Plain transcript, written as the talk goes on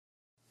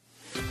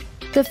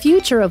The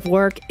future of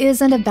work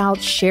isn't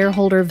about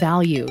shareholder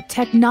value,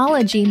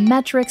 technology,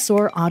 metrics,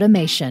 or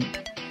automation.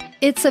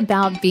 It's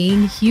about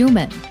being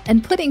human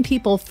and putting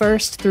people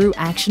first through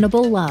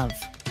actionable love.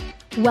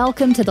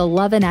 Welcome to the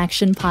Love in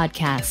Action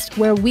podcast,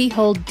 where we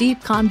hold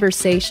deep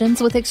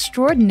conversations with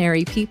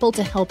extraordinary people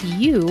to help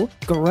you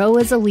grow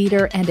as a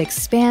leader and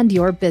expand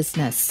your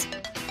business.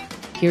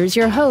 Here's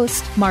your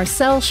host,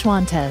 Marcel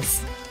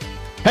Schwantes.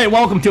 Hey,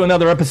 welcome to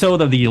another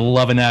episode of the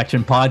Love in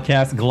Action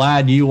podcast.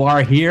 Glad you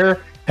are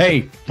here.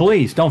 Hey,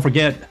 please don't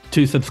forget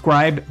to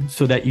subscribe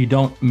so that you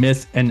don't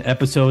miss an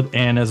episode.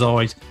 And as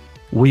always,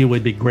 we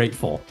would be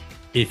grateful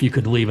if you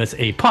could leave us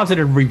a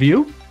positive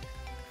review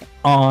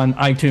on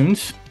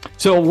iTunes.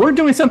 So we're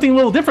doing something a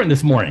little different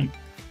this morning.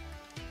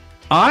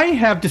 I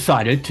have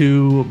decided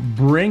to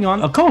bring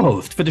on a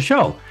co-host for the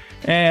show.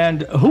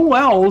 And who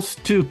else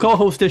to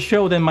co-host this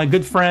show than my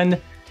good friend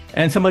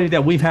and somebody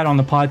that we've had on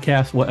the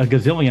podcast a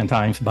gazillion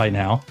times by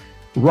now.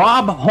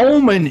 Robb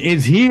Holman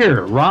is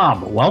here.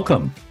 Robb,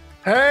 welcome.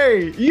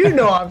 Hey, you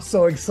know I'm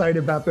so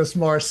excited about this,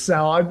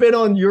 Marcel. I've been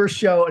on your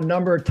show a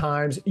number of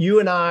times.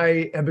 You and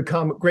I have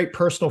become great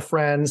personal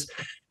friends,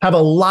 have a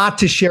lot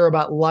to share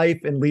about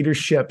life and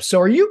leadership. So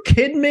are you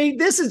kidding me?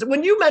 This is,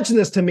 when you mention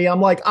this to me,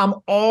 I'm like, I'm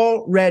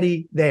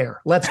already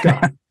there. Let's go.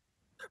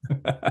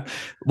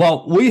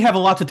 Well, we have a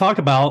lot to talk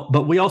about,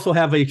 but we also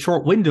have a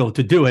short window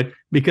to do it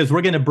because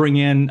we're going to bring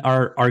in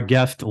our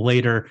guest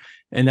later,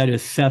 and that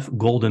is Seth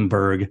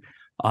Goldenberg.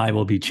 I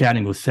will be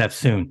chatting with Seth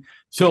soon.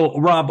 So,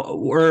 Robb,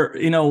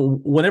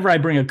 whenever I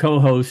bring a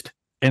co-host,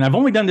 and I've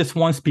only done this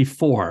once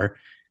before,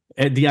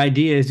 the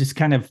idea is just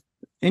kind of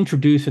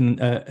introducing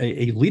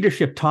a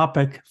leadership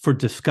topic for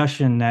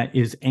discussion that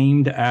is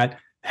aimed at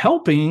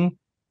helping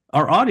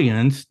our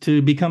audience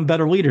to become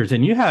better leaders.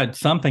 And you had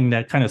something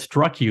that kind of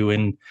struck you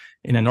in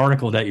an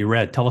article that you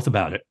read. Tell us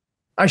about it.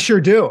 I sure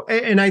do.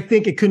 And I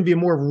think it couldn't be a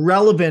more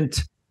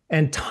relevant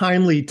and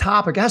timely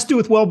topic. It has to do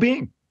with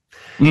well-being.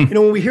 You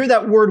know, when we hear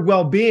that word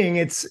well-being,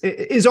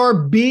 is our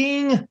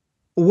being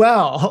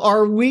well?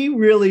 Are we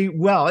really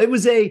well? It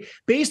was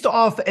based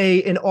off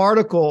an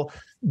article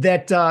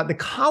that the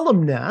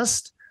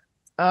columnist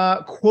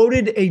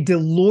quoted a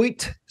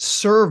Deloitte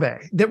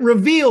survey that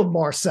revealed,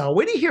 Marcel,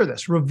 wait till you hear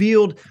this,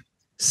 revealed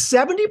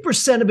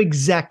 70% of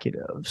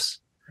executives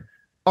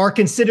are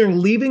considering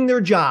leaving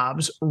their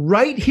jobs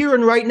right here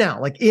and right now,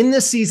 like in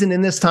this season,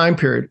 in this time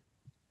period,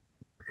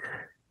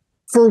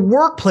 for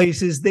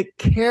workplaces that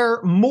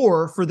care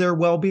more for their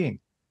well-being.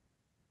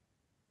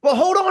 Well,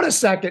 hold on a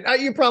second.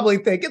 You're probably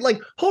thinking, like,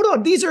 hold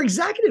on, these are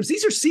executives.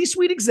 These are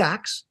C-suite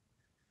execs.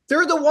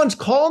 They're the ones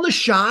calling the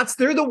shots.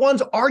 They're the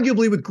ones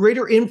arguably with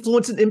greater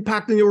influence and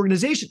impact in the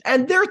organization.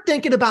 And they're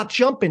thinking about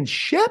jumping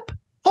ship?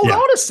 Hold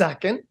on a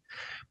second.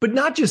 But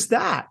not just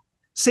that.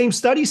 Same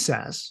study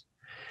says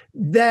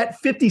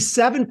that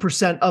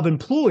 57% of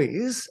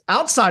employees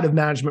outside of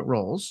management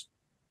roles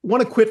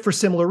want to quit for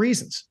similar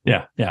reasons.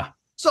 Yeah.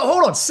 So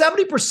hold on,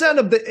 70%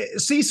 of the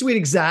C-suite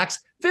execs,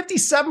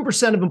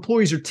 57% of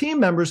employees or team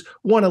members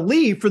want to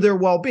leave for their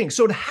well-being.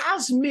 So it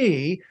has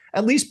me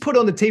at least put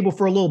on the table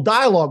for a little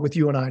dialogue with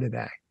you and I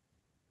today.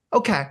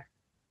 Okay.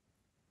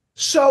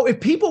 So if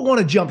people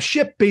want to jump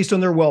ship based on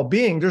their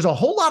well-being, there's a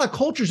whole lot of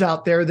cultures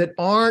out there that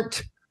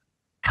aren't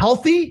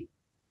healthy,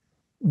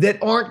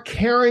 that aren't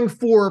caring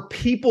for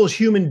people as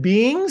human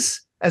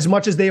beings as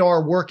much as they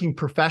are working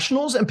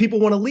professionals, and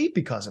people want to leave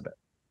because of it.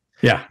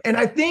 Yeah. And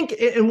I think,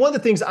 and one of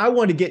the things I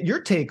want to get your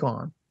take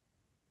on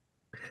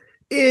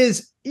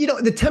is,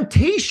 the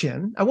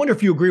temptation, I wonder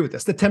if you agree with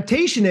this. The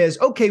temptation is,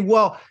 okay,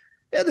 well,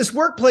 this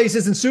workplace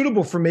isn't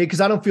suitable for me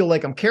because I don't feel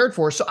like I'm cared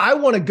for. So I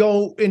want to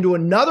go into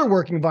another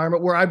working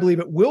environment where I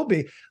believe it will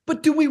be.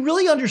 But do we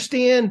really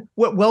understand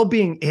what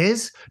well-being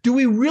is? Do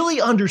we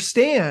really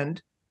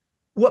understand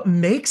what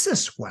makes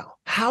us well,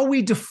 how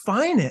we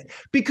define it?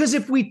 Because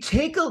if we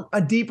take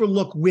a deeper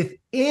look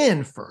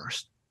within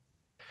first,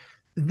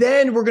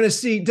 then we're going to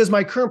see, does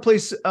my current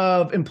place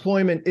of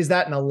employment, is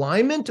that in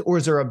alignment, or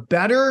is there a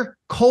better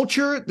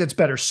culture that's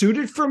better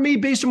suited for me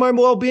based on my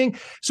well-being?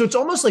 So it's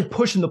almost like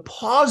pushing the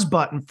pause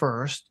button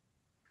first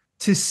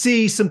to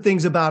see some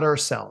things about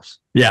ourselves.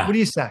 Yeah. What do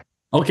you say?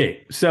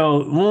 Okay. So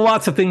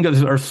lots of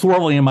things are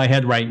swirling in my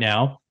head right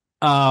now.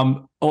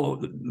 And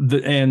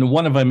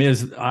one of them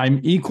is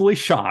I'm equally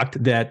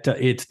shocked that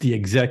it's the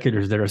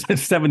executives that are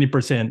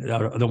 70%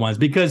 are the ones,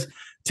 because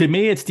to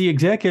me, it's the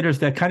executives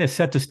that kind of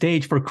set the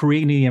stage for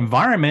creating the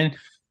environment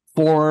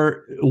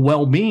for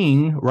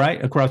well-being,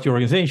 right, across the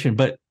organization.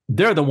 But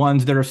they're the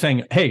ones that are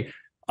saying, hey,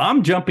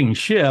 I'm jumping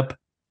ship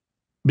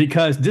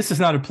because this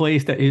is not a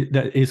place that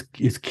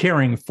is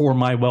caring for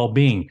my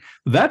well-being.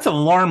 That's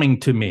alarming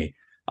to me.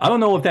 I don't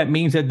know if that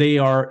means that they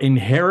are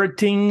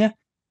inheriting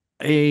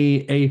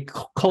a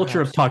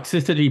culture of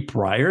toxicity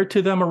prior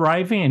to them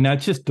arriving, and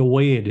that's just the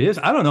way it is.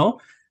 I don't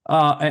know.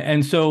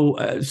 So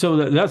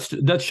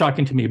that's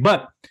shocking to me.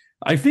 But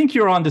I think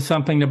you're onto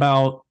something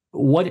about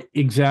what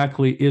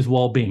exactly is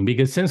well-being,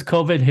 because since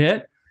COVID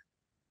hit,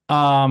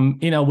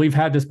 we've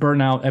had this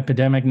burnout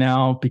epidemic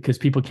now because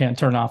people can't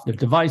turn off their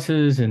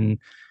devices, and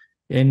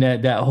and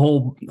that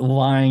whole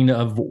line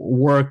of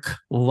work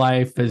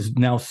life is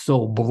now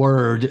so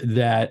blurred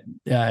that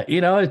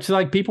it's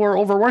like people are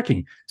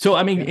overworking. So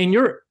I mean,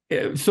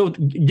 so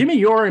give me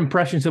your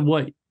impressions of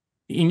what,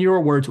 in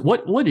your words,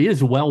 what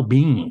is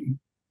well-being?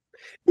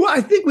 Well,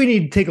 I think we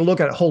need to take a look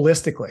at it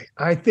holistically.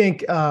 I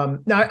think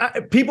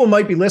people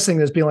might be listening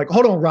to this being like,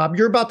 hold on, Rob,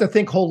 you're about to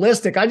think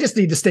holistic. I just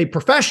need to stay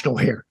professional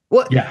here.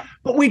 Well, yeah.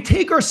 But we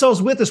take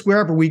ourselves with us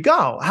wherever we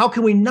go. How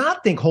can we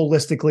not think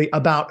holistically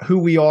about who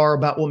we are,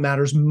 about what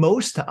matters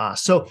most to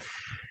us? So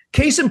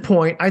case in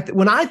point,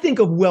 when I think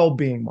of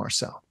well-being,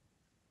 Marcel,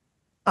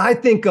 I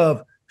think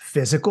of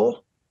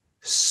physical,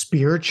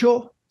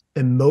 spiritual,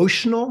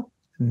 emotional,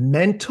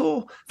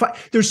 mental.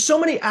 There's so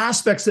many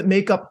aspects that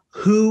make up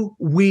who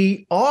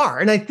we are.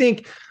 And I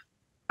think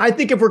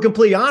if we're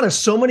completely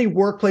honest, so many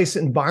workplace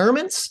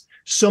environments,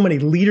 so many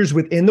leaders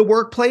within the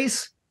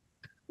workplace,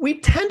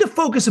 we tend to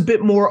focus a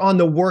bit more on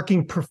the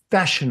working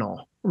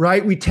professional,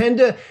 right? We tend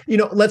to,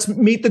 let's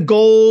meet the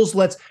goals.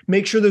 Let's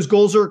make sure those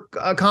goals are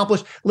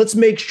accomplished. Let's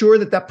make sure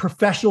that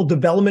professional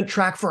development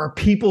track for our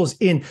people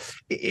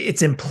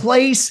it's in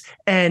place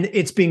and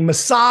it's being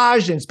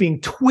massaged and it's being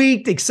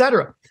tweaked, et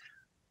cetera.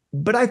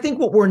 But I think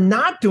what we're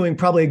not doing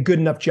probably a good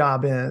enough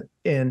job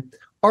in,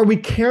 are we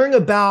caring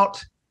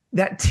about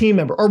that team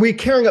member? Are we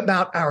caring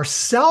about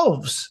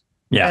ourselves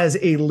as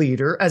a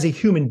leader, as a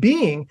human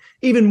being,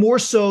 even more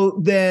so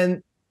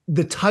than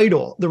the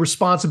title, the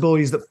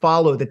responsibilities that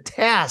follow, the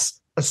tasks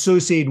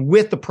associated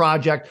with the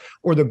project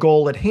or the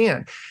goal at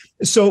hand?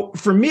 So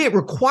for me, it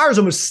requires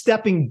almost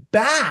stepping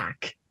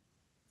back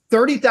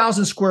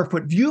 30,000 square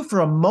foot view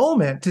for a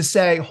moment to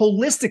say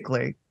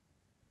holistically,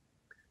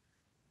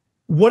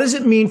 what does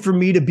it mean for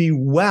me to be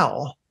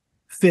well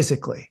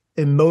physically,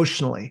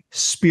 emotionally,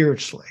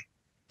 spiritually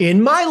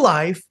in my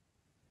life?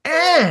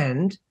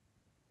 And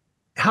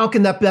how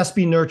can that best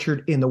be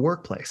nurtured in the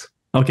workplace?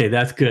 Okay,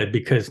 that's good,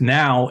 because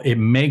now it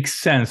makes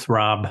sense,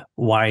 Rob,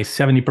 why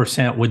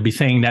 70% would be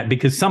saying that,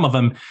 because some of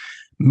them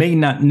may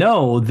not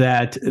know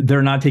that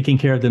they're not taking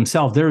care of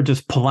themselves. They're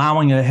just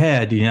plowing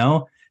ahead,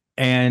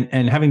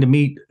 and having to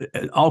meet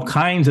all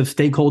kinds of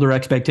stakeholder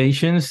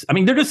expectations. I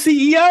mean, they're the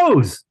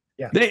CEOs.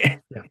 Yeah.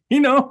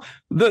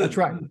 That's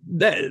right.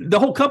 The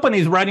whole company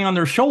is riding on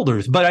their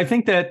shoulders. But I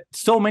think that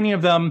so many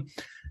of them,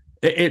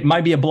 it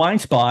might be a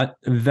blind spot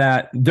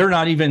that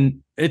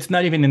it's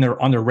not even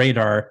on their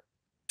radar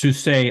to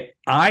say,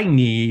 I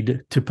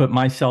need to put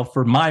myself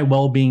for my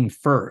well-being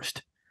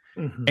first.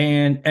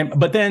 Mm-hmm.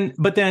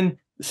 But then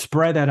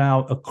spread that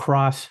out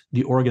across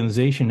the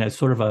organization as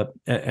sort of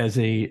as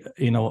a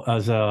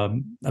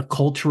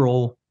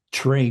cultural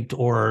trait,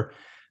 or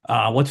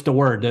what's the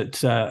word?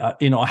 That's a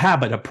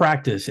habit, a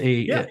practice,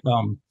 a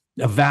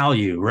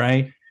value,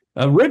 right?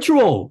 A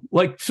ritual.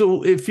 Like,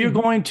 so if you're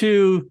going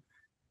to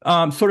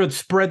sort of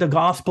spread the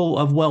gospel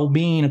of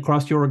well-being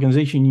across your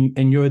organization,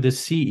 and you're the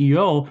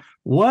CEO,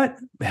 what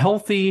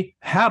healthy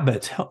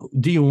habits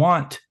do you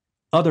want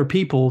other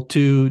people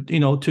to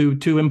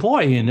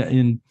employ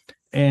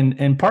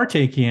and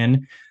partake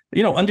in,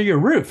 under your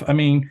roof? I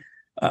mean,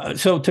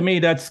 so to me,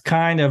 that's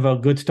kind of a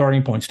good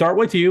starting point. Start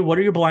with you. What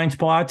are your blind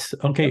spots?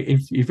 Okay,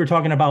 if you're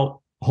talking about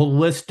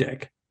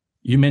holistic,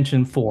 you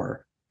mentioned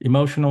 4: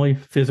 emotionally,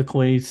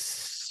 physically,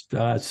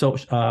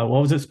 what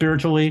was it?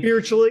 Spiritually,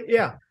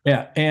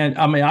 yeah. And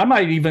I mean, I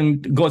might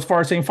even go as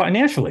far as saying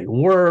financially.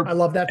 I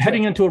love that.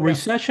 Heading into a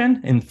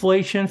recession,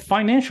 inflation,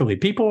 financially,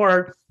 people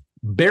are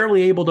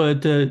barely able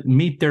to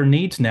meet their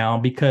needs now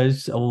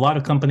because a lot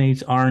of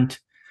companies aren't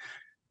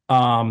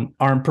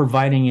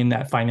providing in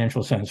that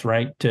financial sense,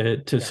 right?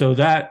 So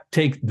that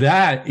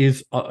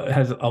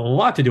has a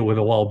lot to do with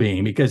the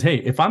well-being, because hey,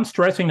 if I'm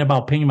stressing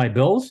about paying my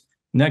bills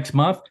next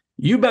month,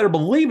 you better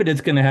believe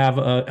it's going to have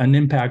an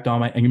impact on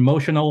my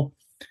emotional,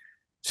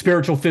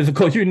 spiritual,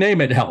 physical, you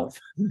name it, health.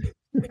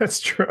 That's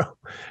true.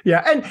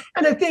 Yeah.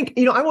 And I think,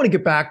 I want to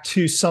get back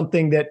to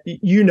something that,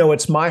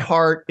 it's my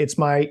heart, it's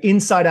my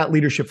inside out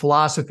leadership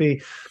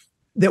philosophy,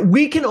 that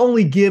we can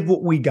only give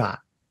what we got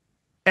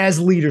as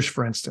leaders,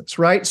 for instance,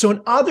 right? So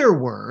in other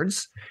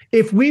words,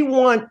 if we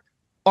want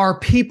our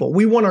people,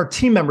 we want our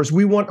team members,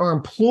 we want our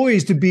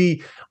employees to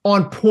be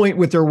on point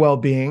with their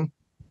well-being,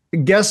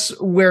 guess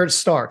where it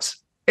starts?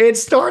 It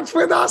starts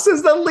with us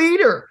as the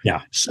leader.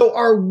 Yeah. So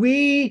are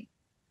we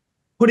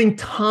putting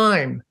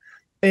time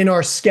in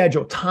our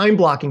schedule, time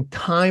blocking,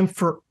 time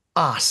for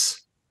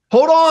us?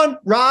 Hold on,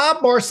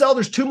 Rob, Marcel,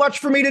 there's too much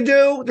for me to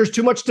do. There's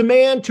too much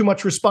demand, too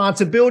much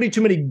responsibility,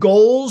 too many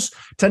goals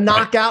to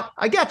knock out.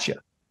 I get you.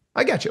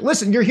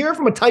 Listen, you're hearing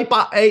from a type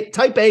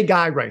A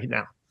guy right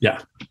now. Yeah.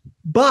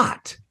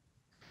 But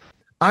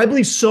I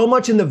believe so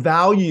much in the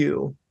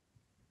value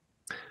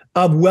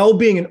of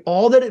well-being and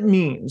all that it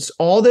means,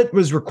 all that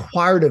was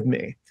required of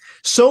me,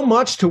 so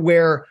much to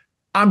where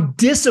I'm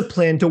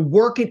disciplined to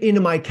work it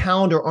into my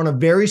calendar on a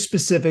very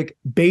specific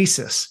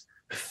basis,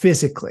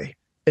 physically,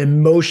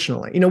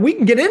 emotionally. We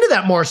can get into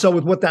that, Marcel,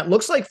 with what that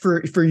looks like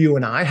for you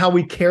and I, how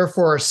we care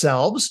for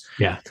ourselves.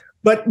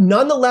 But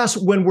nonetheless,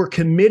 when we're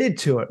committed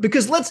to it,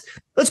 because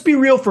let's be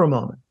real for a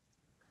moment.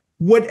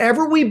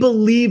 whatever we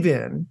believe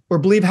in or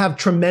believe have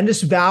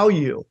tremendous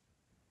value,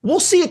 we'll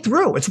see it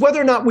through. It's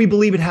whether or not we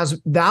believe it has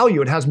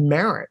value, it has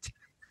merit.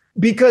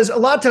 Because a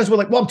lot of times we're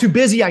like, well, I'm too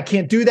busy. I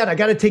can't do that. I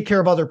got to take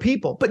care of other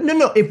people. But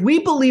no, if we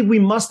believe we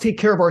must take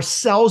care of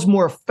ourselves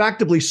more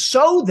effectively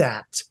so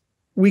that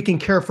we can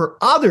care for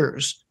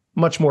others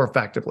much more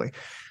effectively,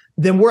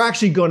 then we're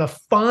actually going to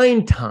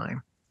find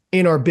time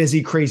in our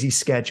busy, crazy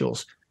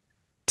schedules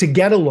to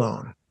get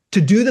alone, to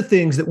do the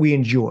things that we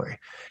enjoy,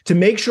 to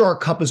make sure our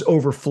cup is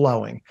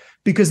overflowing.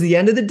 Because at the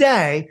end of the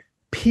day,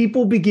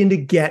 people begin to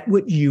get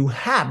what you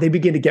have. They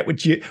begin to get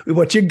what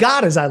you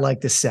got, as I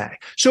like to say.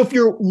 So if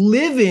you're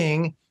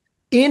living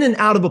in and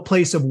out of a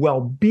place of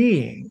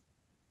well-being,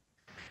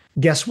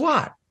 guess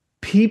what?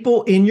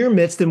 People in your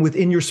midst and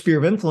within your sphere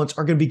of influence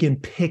are going to begin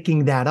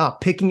picking that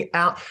up, picking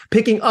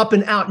up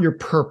and out your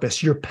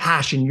purpose, your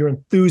passion, your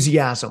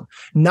enthusiasm.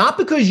 Not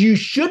because you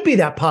should be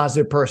that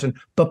positive person,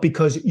 but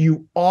because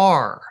you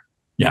are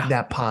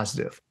that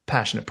positive,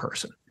 passionate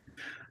person.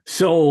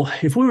 So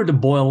if we were to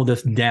boil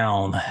this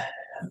down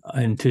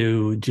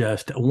into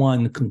just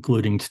one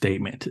concluding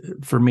statement,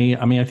 for me,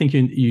 I mean, I think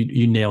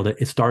you nailed it.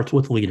 It starts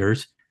with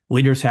leaders.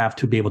 Leaders have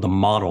to be able to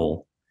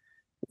model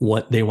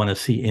what they want to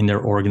see in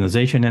their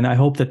organization. And I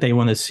hope that they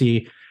want to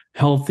see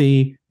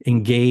healthy,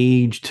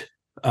 engaged,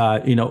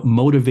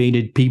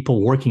 motivated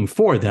people working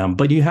for them.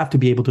 But you have to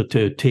be able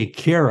to take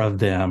care of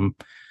them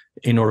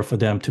in order for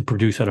them to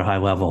produce at a high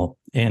level.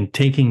 And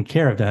taking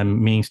care of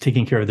them means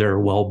taking care of their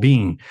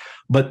well-being.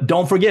 But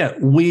don't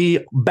forget,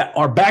 we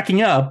are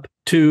backing up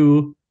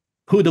to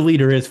who the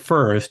leader is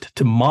first,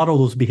 to model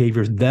those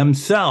behaviors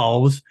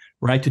themselves,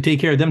 right? To take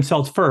care of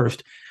themselves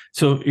first.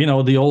 So,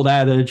 the old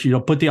adage,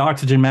 put the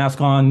oxygen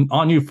mask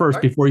on you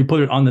first before you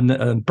put it on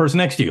the person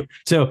next to you.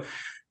 So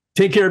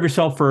take care of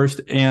yourself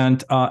first.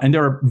 And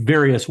there are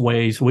various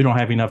ways, we don't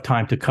have enough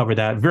time to cover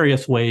that,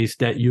 various ways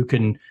that you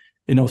can,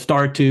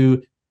 start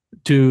to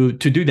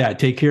do that.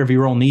 Take care of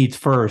your own needs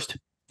first,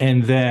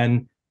 and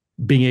then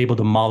being able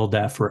to model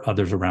that for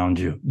others around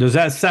you. Does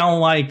that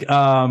sound like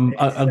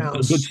a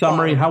good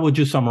summary? How would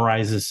you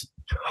summarize this?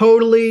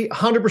 Totally,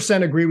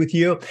 100% agree with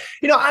you.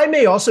 I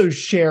may also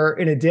share,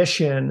 in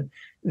addition,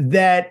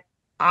 that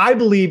I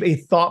believe a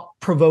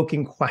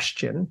thought-provoking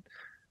question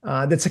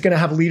that's going to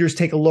have leaders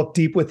take a look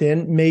deep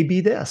within may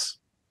be this.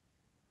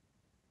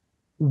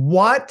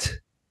 What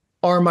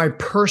are my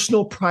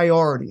personal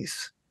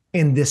priorities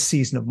in this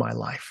season of my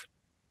life?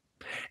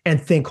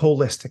 And think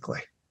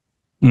holistically.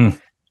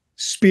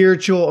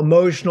 Spiritual,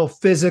 emotional,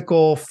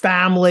 physical,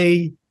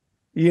 family,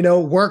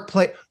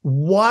 workplace.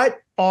 What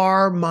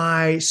are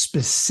my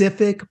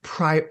specific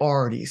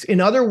priorities? In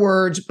other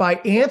words, by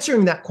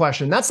answering that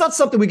question, that's not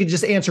something we can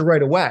just answer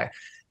right away.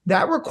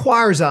 That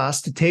requires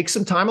us to take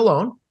some time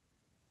alone,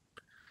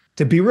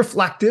 to be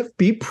reflective,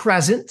 be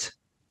present,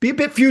 be a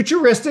bit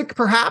futuristic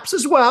perhaps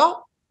as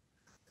well,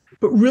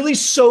 but really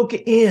soak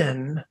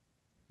in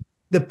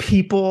the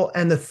people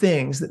and the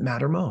things that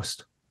matter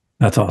most.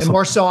 That's awesome. And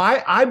Marcel,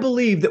 I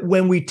believe that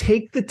when we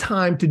take the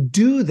time to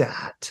do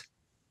that,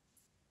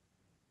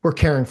 we're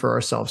caring for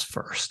ourselves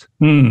first.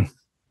 And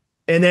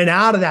then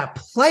out of that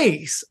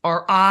place,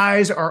 our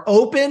eyes are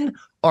open,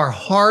 our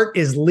heart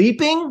is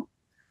leaping,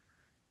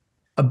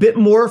 a bit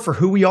more for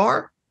who we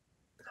are,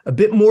 a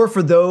bit more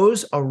for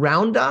those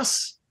around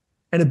us,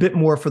 and a bit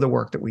more for the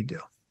work that we do.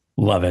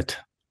 Love it.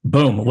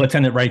 Boom. Let's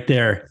end it right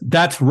there.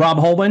 That's Robb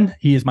Holman.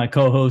 He is my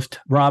co-host.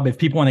 Robb, if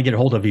people want to get a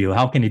hold of you,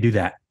 how can you do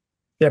that?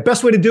 Yeah,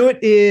 best way to do it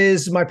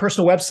is my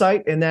personal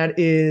website, and that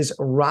is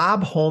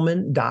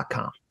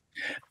robbholman.com.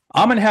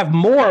 I'm going to have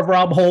more of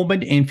Robb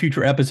Holman in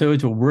future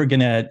episodes where we're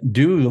going to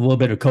do a little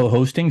bit of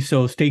co-hosting.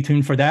 So stay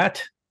tuned for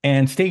that.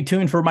 And stay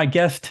tuned for my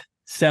guest,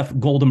 Seth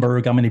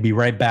Goldenberg. I'm going to be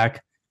right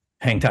back.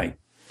 Hang tight.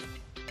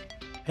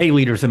 Hey,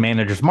 leaders and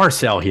managers,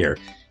 Marcel here.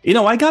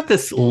 I got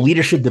this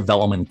leadership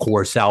development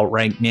course out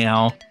right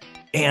now,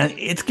 and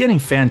it's getting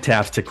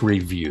fantastic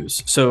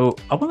reviews. So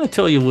I want to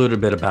tell you a little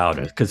bit about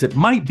it because it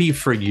might be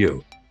for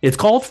you. It's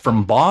called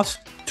From Boss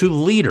to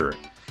Leader,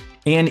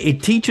 and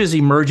it teaches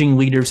emerging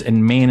leaders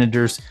and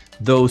managers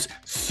those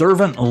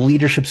servant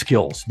leadership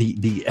skills,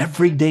 the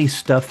everyday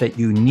stuff that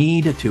you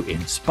need to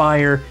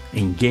inspire,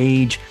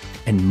 engage,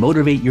 and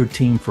motivate your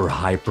team for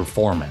high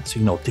performance,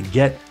 to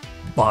get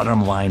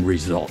bottom line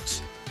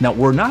results. Now,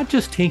 we're not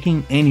just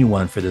taking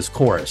anyone for this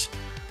course.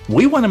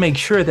 We want to make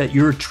sure that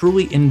you're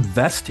truly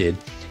invested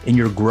in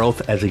your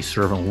growth as a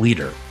servant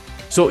leader.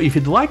 So if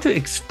you'd like to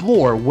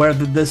explore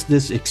whether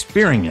this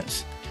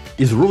experience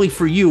is really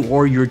for you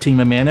or your team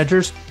of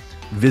managers,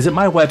 visit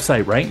my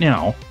website right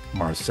now,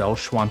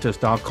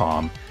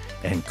 marcelschwantes.com,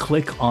 and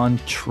click on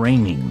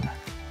training.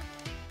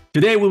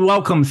 Today, we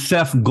welcome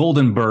Seth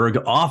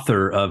Goldenberg,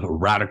 author of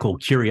Radical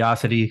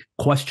Curiosity,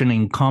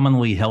 Questioning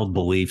Commonly Held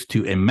Beliefs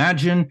to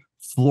Imagine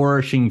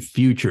Flourishing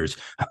Futures.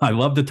 I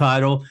love the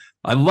title.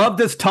 I love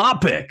this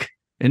topic.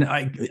 And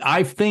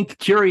I think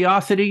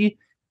curiosity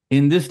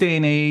in this day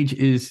and age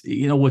is,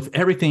 with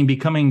everything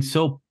becoming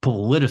so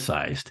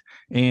politicized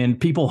and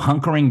people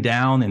hunkering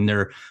down in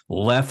their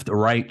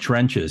left-right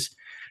trenches.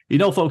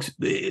 Folks,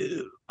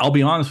 I'll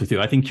be honest with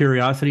you. I think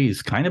curiosity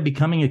is kind of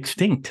becoming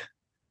extinct,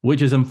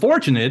 which is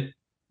unfortunate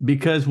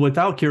because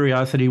without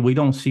curiosity, we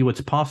don't see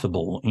what's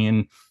possible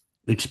in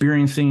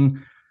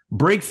experiencing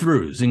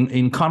breakthroughs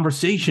in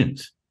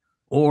conversations,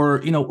 or,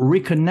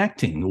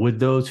 reconnecting with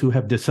those who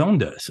have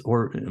disowned us,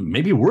 or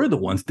maybe we're the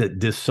ones that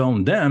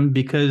disowned them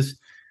because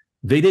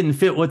they didn't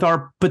fit with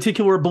our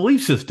particular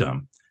belief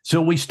system.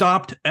 So we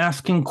stopped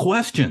asking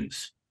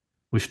questions.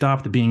 We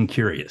stopped being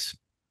curious.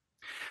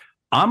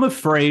 I'm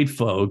afraid,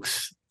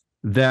 folks,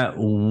 that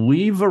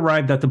we've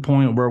arrived at the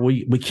point where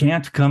we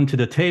can't come to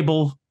the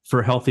table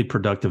for healthy,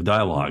 productive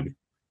dialogue.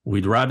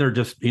 We'd rather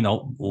just,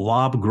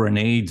 lob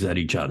grenades at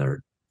each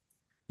other.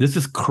 This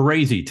is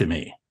crazy to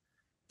me.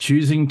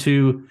 Choosing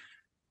to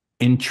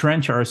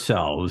entrench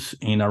ourselves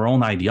in our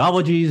own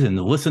ideologies and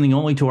listening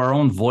only to our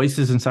own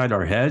voices inside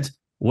our heads,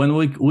 when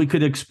we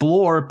could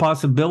explore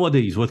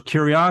possibilities with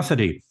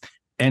curiosity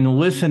and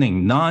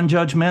listening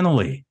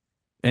non-judgmentally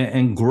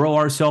and grow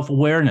our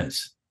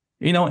self-awareness,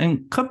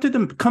 and come to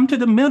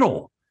the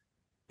middle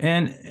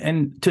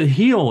and to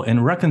heal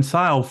and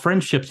reconcile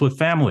friendships with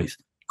families,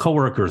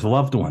 coworkers,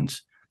 loved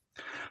ones.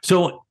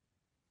 So,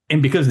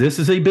 and because this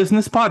is a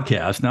business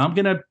podcast, now I'm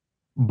going to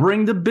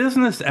bring the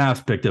business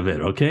aspect of it,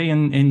 okay?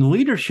 In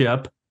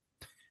leadership,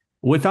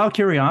 without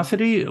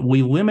curiosity,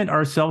 we limit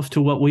ourselves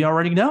to what we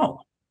already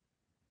know.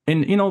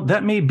 And,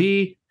 that may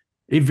be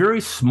a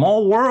very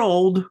small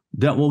world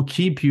that will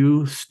keep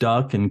you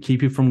stuck and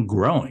keep you from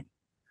growing.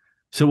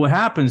 So what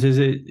happens is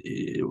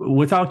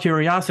without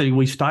curiosity,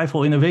 we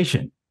stifle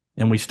innovation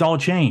and we stall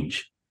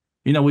change.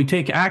 We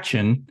take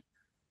action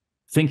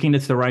thinking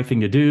it's the right thing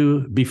to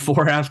do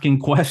before asking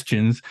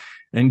questions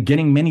and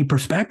getting many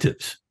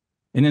perspectives.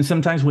 And then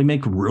sometimes we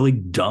make really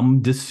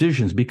dumb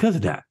decisions because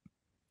of that.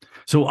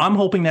 So I'm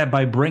hoping that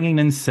by bringing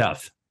in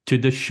Seth to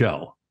the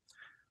show,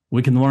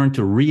 we can learn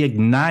to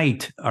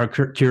reignite our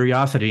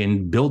curiosity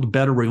and build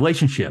better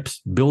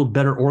relationships, build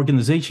better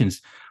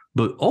organizations,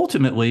 but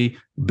ultimately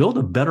build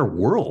a better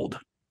world.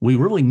 We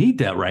really need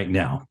that right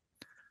now.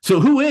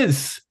 So who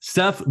is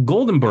Seth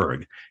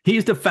Goldenberg?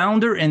 He's the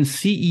founder and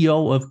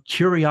CEO of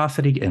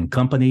Curiosity and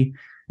Company,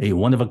 a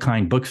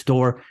one-of-a-kind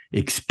bookstore,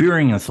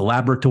 experience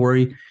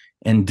laboratory,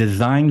 and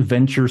design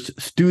ventures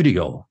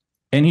studio.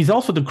 And he's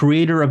also the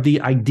creator of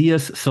the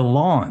Ideas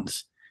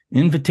Salons,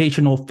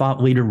 invitational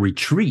thought leader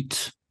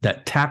retreats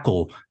that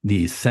tackle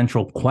the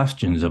central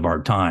questions of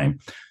our time.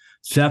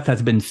 Seth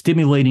has been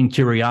stimulating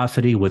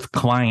curiosity with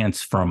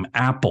clients from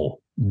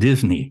Apple,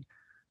 Disney,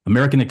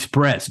 American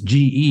Express,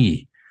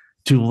 GE,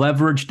 to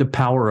leverage the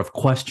power of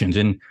questions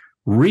and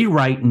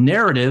rewrite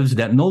narratives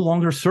that no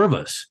longer serve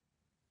us,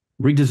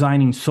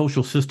 redesigning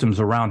social systems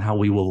around how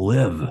we will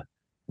live,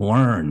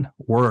 learn,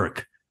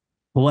 work,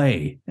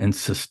 play, and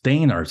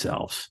sustain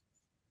ourselves.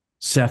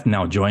 Seth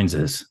now joins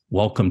us.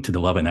 Welcome to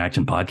the Love in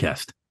Action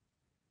podcast.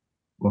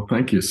 Well,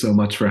 thank you so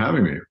much for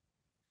having me.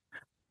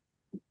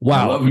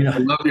 Wow. I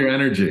love your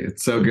energy.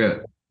 It's so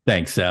good.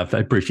 Thanks, Seth. I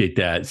appreciate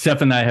that.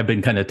 Seth and I have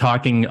been kind of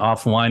talking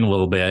offline a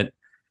little bit,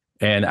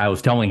 and I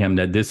was telling him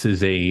that this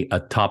is a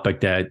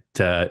topic that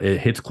it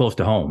hits close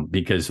to home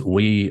because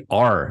we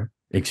are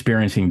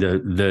experiencing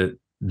the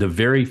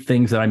very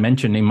things that I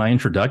mentioned in my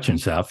introduction,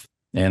 Seth.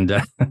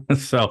 And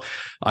so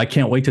I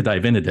can't wait to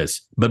dive into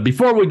this. But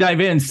before we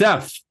dive in,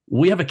 Seth,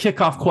 we have a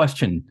kickoff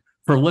question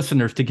for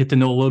listeners to get to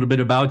know a little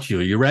bit about you.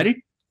 Are you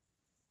ready?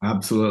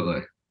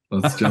 Absolutely.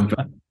 Let's jump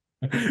in.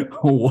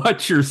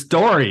 What's your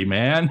story,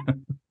 man?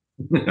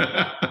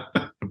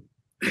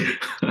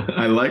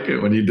 I like it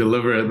when you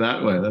deliver it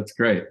that way. That's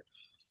great.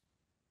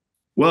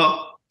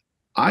 Well,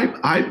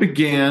 I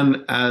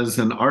began as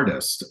an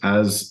artist,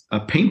 as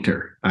a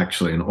painter,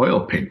 actually, an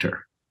oil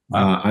painter.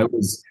 Wow. I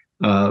was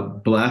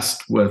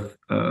blessed with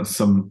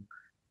some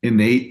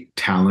innate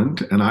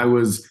talent, and I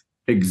was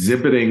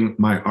exhibiting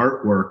my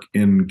artwork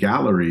in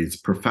galleries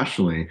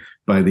professionally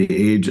by the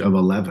age of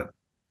 11.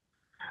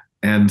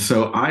 And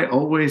so I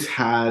always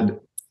had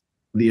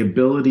the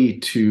ability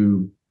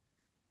to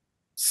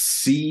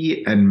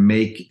see and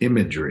make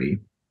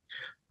imagery.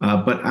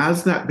 But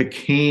as that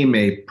became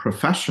a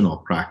professional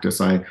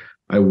practice, I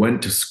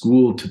went to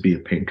school to be a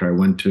painter. I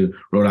went to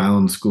Rhode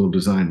Island School of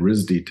Design,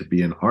 RISD, to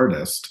be an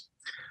artist.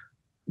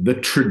 The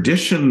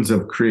traditions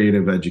of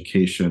creative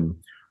education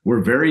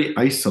were very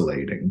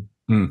isolating.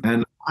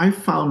 And I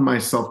found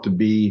myself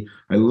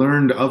I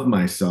learned of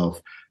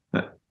myself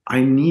that I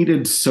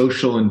needed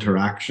social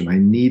interaction. I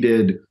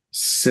needed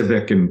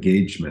civic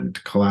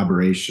engagement,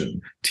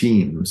 collaboration,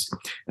 teams.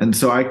 And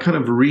so I kind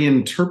of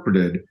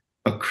reinterpreted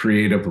a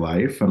creative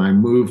life, and I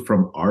moved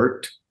from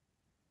art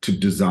to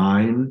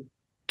design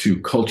to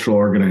cultural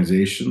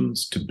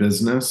organizations to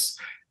business.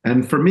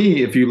 And for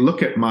me, if you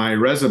look at my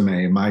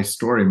resume, my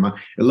story,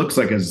 it looks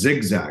like a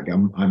zigzag.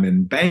 I'm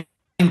in banking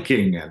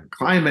and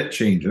climate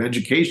change and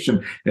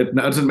education. It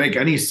doesn't make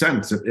any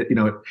sense.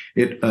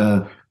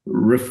 It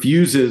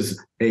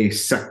refuses a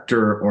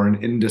sector or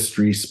an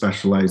industry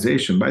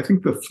specialization. But I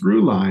think the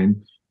through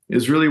line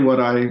is really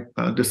what I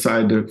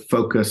decided to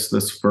focus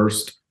this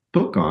first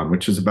book on,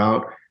 which is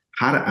about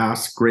how to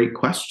ask great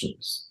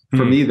questions.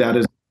 For me, that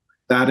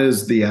That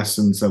is the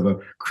essence of a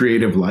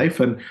creative life.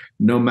 And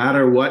no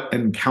matter what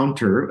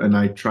encounter, and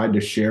I tried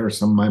to share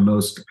some of my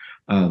most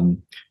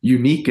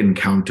unique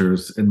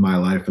encounters in my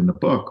life in the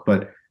book,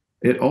 but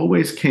it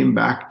always came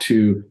back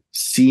to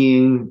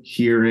seeing,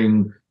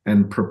 hearing,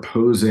 and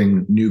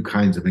proposing new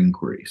kinds of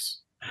inquiries.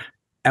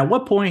 At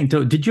what point,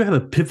 though, did you have a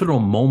pivotal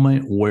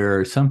moment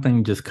where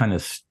something just kind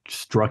of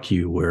struck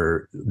you,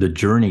 where the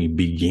journey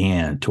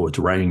began towards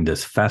writing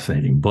this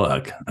fascinating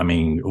book? I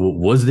mean,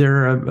 was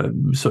there a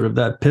sort of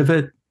that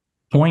pivot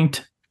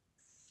point?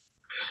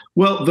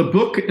 Well, the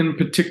book in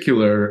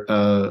particular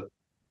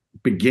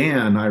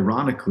began,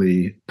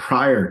 ironically,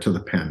 prior to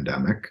the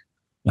pandemic.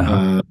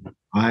 Uh-huh.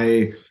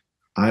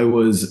 I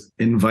was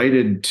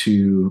invited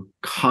to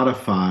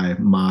codify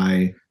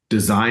my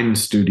design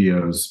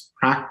studio's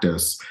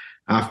practice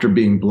after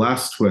being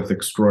blessed with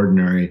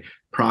extraordinary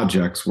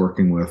projects,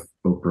 working with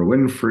Oprah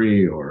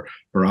Winfrey or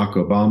Barack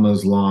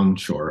Obama's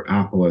launch or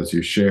Apple, as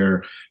you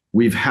share.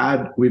 We've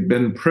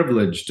been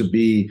privileged to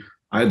be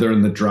either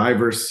in the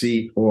driver's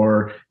seat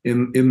or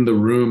in the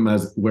room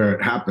as where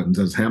it happens,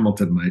 as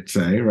Hamilton might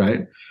say,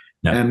 right?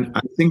 Yeah. And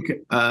I think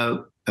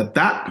at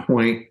that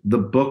point, the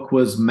book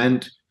was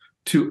meant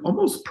to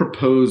almost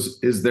propose,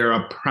 is there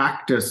a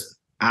practice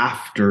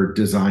after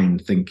design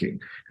thinking?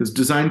 Because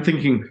design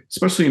thinking,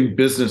 especially in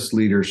business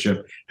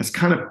leadership, has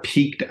kind of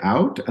peaked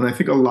out. And I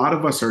think a lot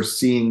of us are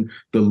seeing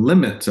the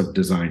limits of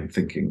design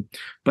thinking.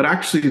 But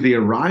actually, the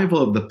arrival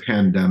of the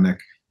pandemic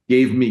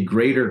gave me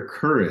greater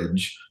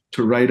courage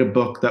to write a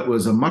book that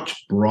was a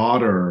much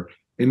broader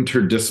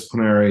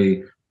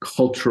interdisciplinary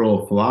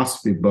cultural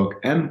philosophy book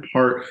and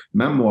part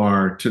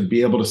memoir, to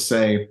be able to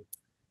say,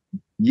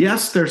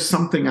 yes, there's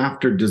something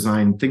after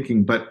design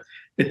thinking, but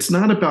it's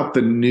not about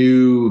the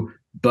new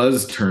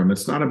buzz term.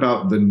 It's not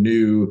about the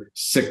new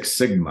Six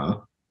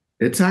Sigma.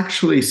 It's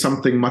actually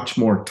something much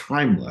more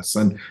timeless.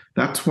 And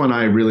that's when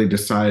I really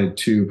decided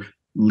to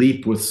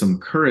leap with some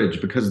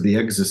courage because of the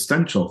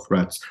existential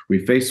threats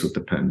we face with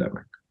the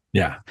pandemic.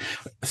 Yeah.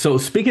 So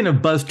speaking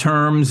of buzz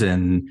terms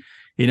and,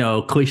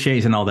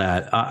 cliches and all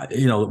that,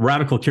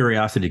 radical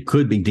curiosity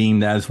could be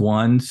deemed as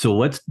one. So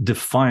let's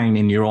define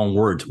in your own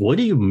words, what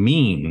do you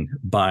mean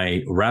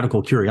by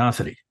radical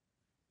curiosity?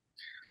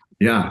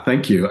 Yeah,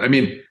 thank you. I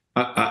mean,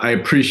 I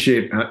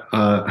appreciate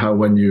how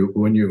when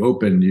you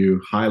opened,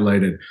 you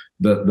highlighted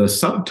the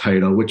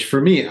subtitle, which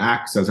for me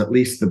acts as at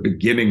least the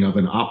beginning of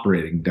an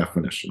operating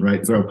definition,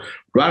 right? So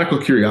radical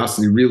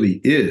curiosity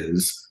really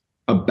is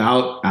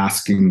about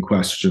asking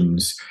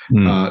questions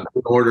in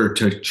order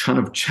to kind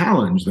of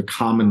challenge the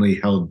commonly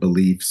held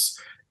beliefs,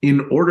 in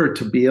order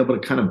to be able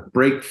to kind of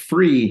break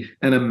free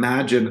and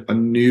imagine a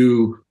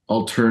new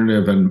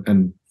alternative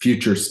and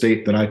future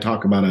state that I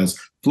talk about as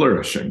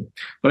flourishing.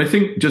 But I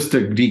think just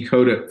to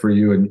decode it for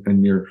you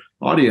and your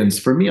audience,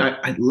 for me,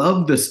 I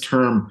love this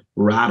term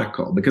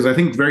radical, because I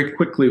think very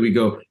quickly we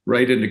go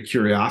right into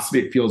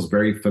curiosity. It feels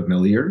very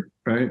familiar,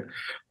 right?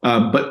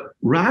 But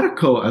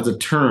radical as a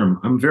term,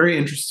 I'm very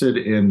interested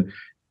in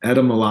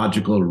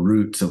etymological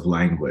roots of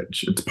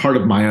language. It's part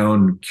of my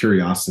own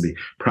curiosity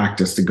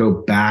practice to go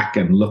back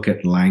and look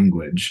at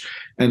language.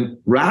 And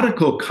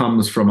radical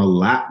comes from a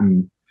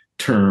Latin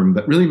term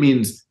that really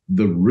means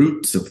the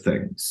roots of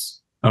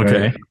things.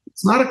 Okay. Right?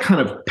 It's not a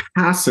kind of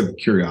passive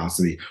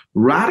curiosity.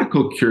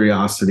 Radical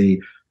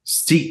curiosity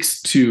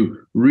seeks to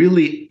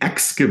really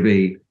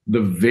excavate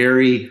the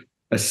very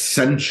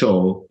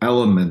essential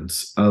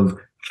elements of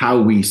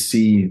how we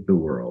see the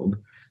world.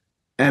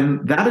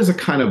 And that is a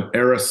kind of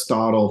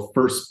Aristotle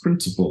first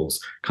principles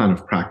kind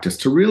of practice,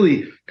 to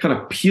really kind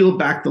of peel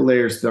back the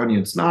layers of the onion.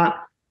 It's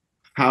not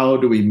how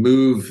do we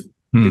move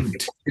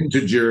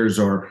integers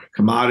or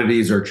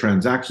commodities or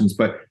transactions,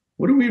 but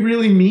what do we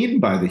really mean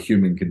by the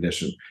human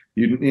condition?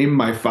 You name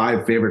my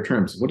 5 favorite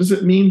terms. What does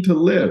it mean to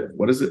live?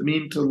 What does it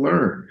mean to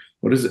learn?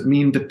 What does it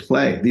mean to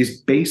play?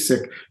 These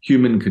basic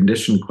human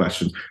condition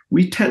questions.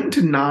 We tend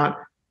to not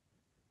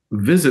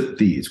visit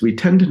these. We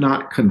tend to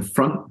not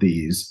confront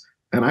these.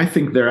 And I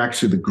think they're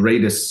actually the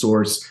greatest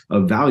source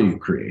of value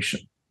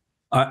creation.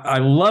 I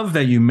love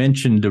that you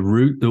mentioned the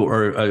root,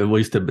 or at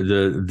least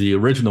the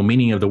original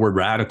meaning of the word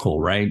radical,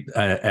 right?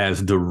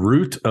 As the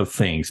root of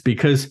things,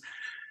 because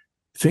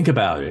think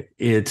about it.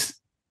 It's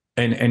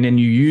and then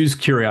you use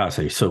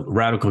curiosity. So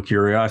radical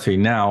curiosity.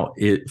 Now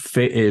it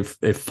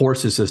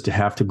forces us to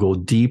have to go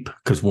deep,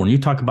 because when you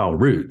talk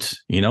about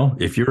roots,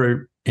 if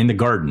you're in the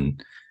garden,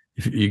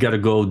 you got to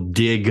go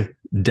dig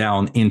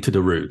down into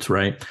the roots,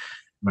 right?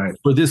 Right.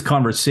 For this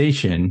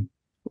conversation,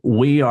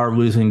 we are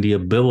losing the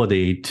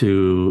ability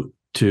to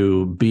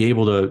be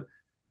able to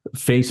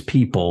face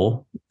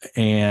people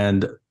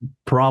and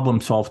problem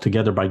solve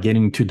together by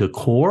getting to the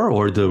core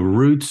or the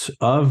roots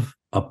of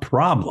a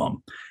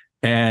problem.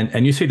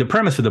 And you say the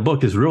premise of the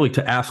book is really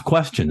to ask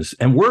questions,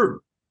 and we're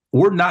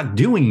not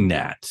doing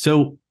that.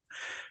 So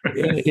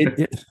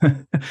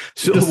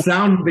so to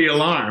sound the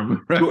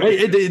alarm,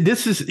 right?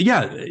 This is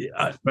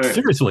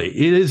seriously,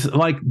 it is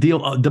like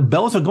the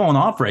bells are going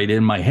off right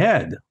in my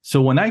head.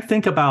 So when I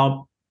think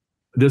about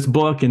this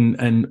book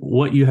and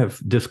what you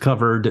have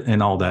discovered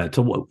and all that.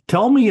 So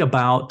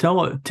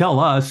tell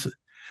us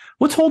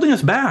what's holding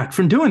us back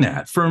from doing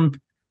that, from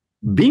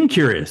being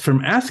curious,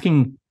 from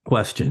asking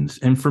questions,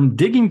 and from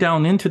digging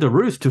down into the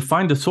roots to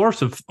find the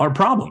source of our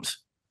problems.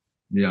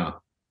 Yeah.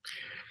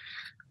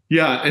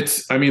 Yeah,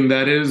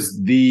 that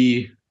is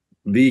the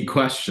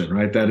question,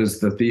 right? That is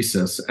the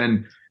thesis.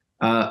 And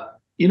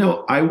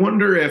I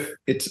wonder if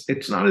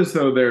it's not as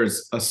though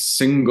there's a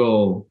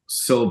single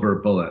silver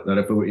bullet, that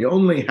if we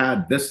only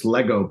had this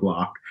Lego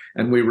block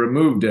and we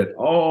removed it,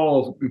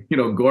 all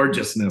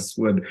gorgeousness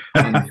would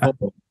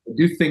unfold. I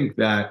do think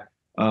that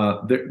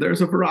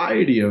there's a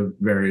variety of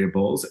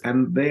variables,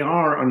 and they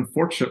are,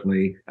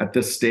 unfortunately, at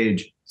this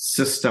stage,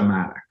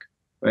 systematic.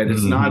 Right?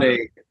 It's not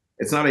a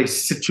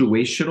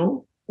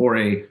situational or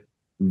a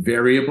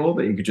variable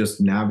that you could just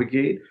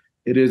navigate.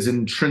 It is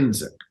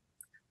intrinsic.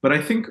 But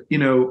I think,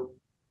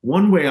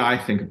 one way I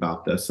think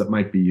about this that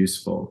might be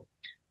useful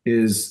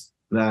is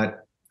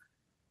that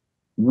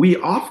we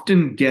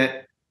often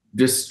get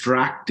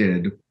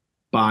distracted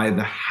by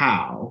the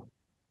how,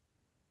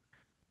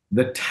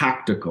 the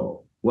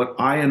tactical, what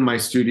I and my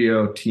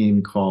studio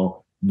team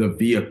call the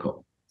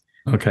vehicle.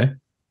 Okay.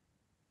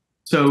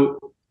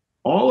 So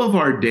all of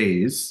our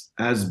days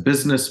as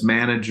business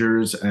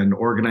managers and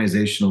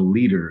organizational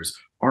leaders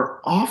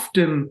are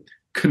often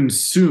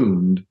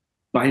consumed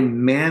by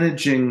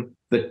managing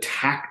the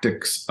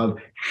tactics of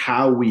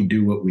how we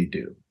do what we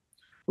do.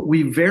 But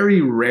we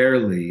very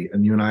rarely,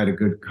 and you and I had a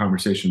good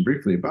conversation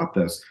briefly about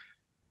this,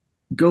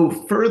 go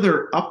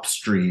further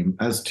upstream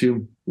as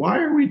to why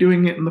are we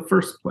doing it in the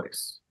first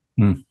place?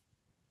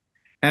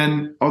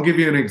 And I'll give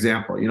you an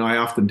example. I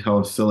often tell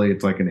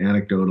it's like an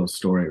anecdotal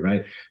story,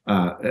 right?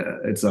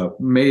 It's a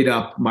made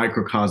up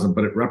microcosm,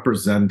 but it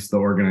represents the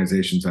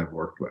organizations I've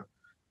worked with.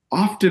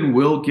 Often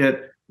we'll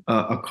get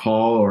a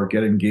call or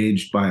get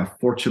engaged by a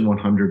Fortune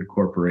 100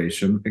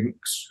 corporation, an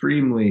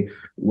extremely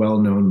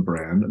well-known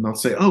brand, and they'll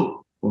say,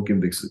 oh, we'll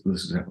give this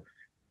example.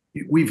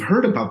 We've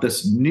heard about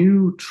this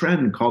new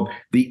trend called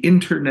the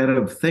Internet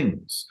of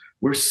Things.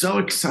 We're so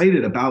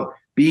excited about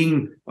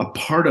being a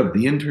part of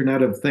the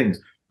Internet of Things,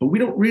 but we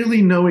don't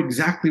really know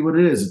exactly what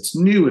it is. It's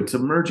new, it's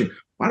emerging.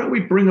 Why don't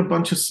we bring a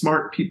bunch of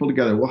smart people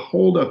together? We'll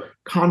hold a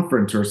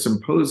conference or a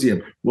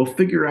symposium. We'll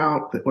figure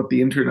out what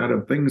the Internet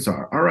of Things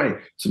are. All right,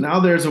 so now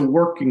there's a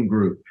working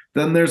group.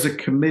 Then there's a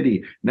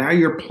committee. Now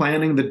you're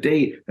planning the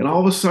date. And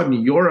all of a sudden,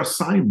 your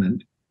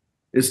assignment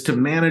is to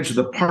manage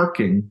the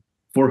parking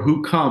for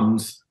who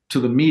comes to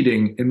the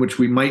meeting in which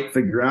we might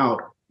figure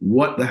out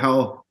what the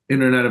hell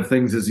Internet of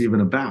Things is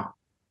even about.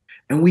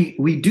 And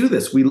we do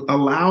this. We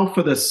allow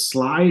for the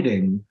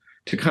sliding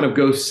to kind of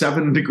go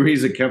 7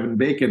 degrees of Kevin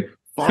Bacon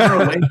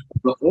far away from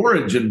the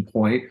origin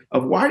point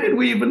of why did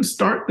we even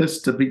start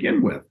this to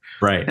begin with?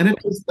 Right. And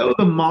it's as though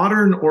the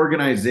modern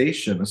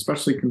organization,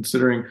 especially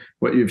considering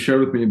what you've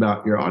shared with me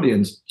about your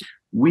audience,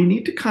 we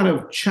need to kind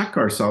of check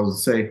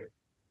ourselves and say,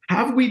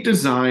 have we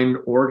designed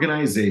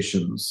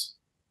organizations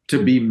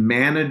to be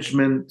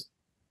management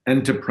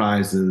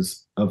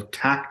enterprises of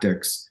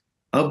tactics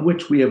of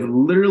which we have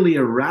literally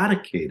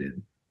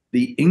eradicated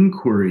the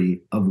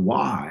inquiry of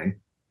why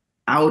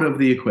out of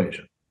the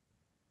equation?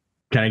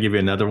 Can I give you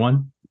another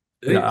one?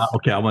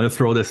 Okay, I want to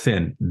throw this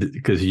in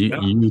because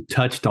you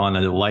touched on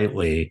it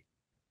lightly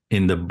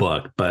in the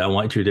book, but I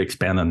want you to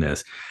expand on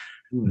this.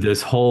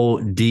 This whole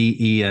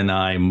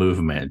DE&I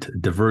movement,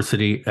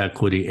 diversity,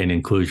 equity, and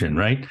inclusion,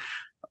 right?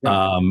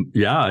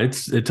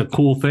 It's a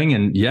cool thing.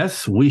 And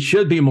yes, we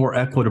should be more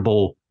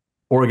equitable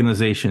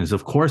organizations.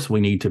 Of course, we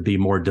need to be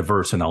more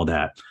diverse and all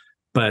that.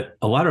 But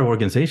a lot of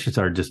organizations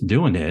are just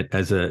doing it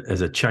as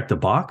a check the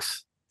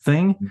box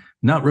thing,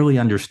 not really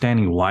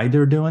understanding why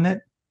they're doing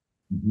it.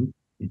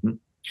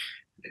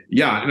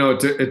 Yeah,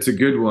 it's a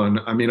good one.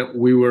 I mean,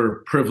 we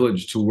were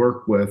privileged to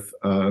work with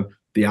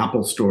the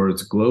Apple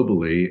stores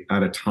globally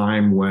at a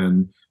time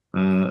when,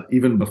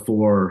 even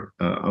before,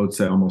 I would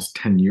say almost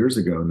 10 years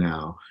ago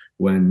now,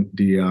 when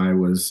DEI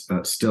was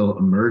still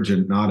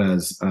emergent, not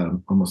as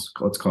almost,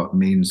 let's call it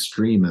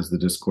mainstream as the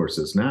discourse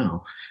is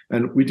now.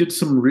 And we did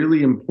some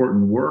really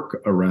important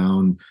work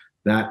around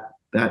that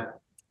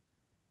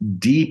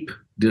deep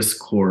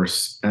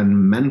discourse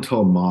and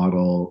mental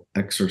model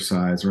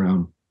exercise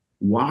around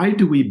why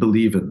do we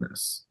believe in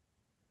this?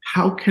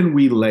 How can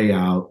we lay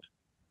out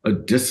a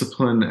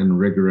disciplined and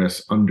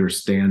rigorous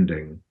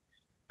understanding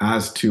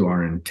as to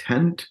our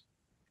intent,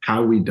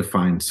 how we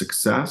define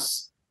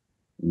success,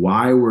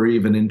 why we're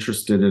even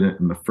interested in it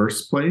in the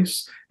first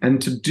place,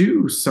 and to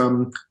do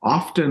some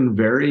often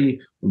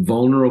very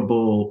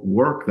vulnerable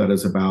work that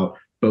is about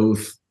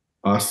both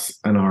us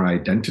and our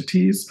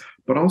identities,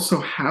 but also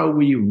how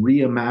we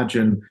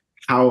reimagine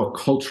how a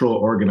cultural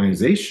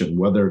organization,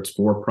 whether it's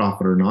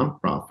for-profit or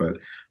nonprofit,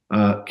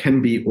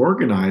 can be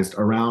organized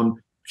around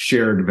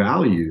shared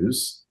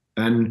values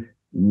and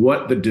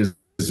what the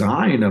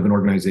design of an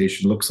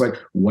organization looks like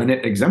when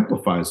it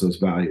exemplifies those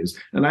values.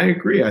 And I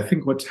agree. I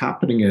think what's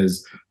happening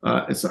is,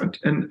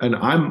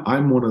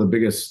 I'm one of the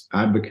biggest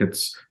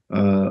advocates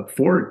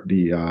for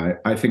DEI.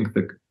 I think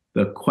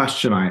the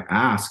question I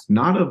ask,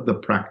 not of the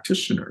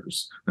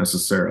practitioners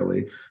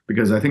necessarily,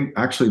 because I think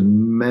actually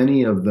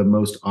many of the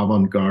most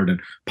avant-garde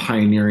and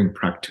pioneering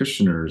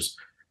practitioners,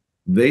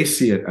 they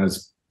see it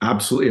as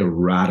absolutely a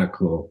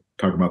radical,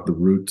 talk about the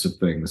roots of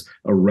things,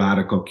 a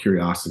radical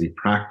curiosity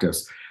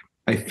practice.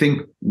 I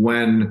think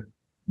when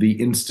the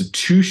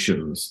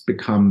institutions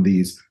become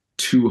these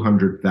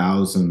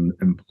 200,000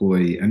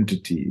 employee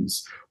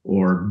entities,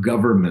 or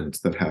governments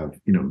that have,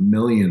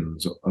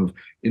 millions of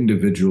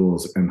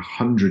individuals and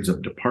hundreds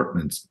of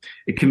departments,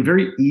 it can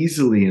very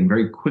easily and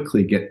very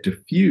quickly get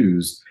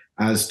diffused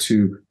as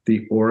to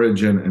the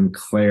origin and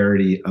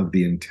clarity of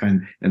the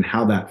intent and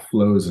how that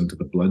flows into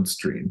the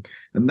bloodstream.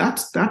 And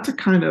that's a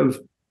kind of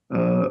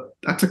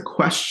that's a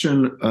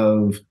question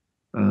of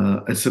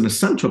it's an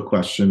essential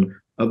question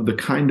of the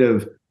kind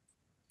of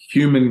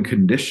human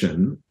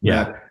condition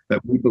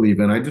that we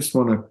believe in. I just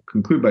want to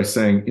conclude by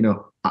saying,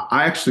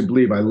 I actually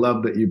believe, I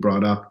love that you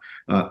brought up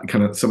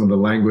kind of some of the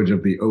language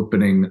of the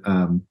opening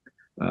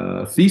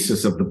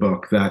thesis of the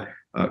book, that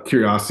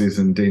curiosity is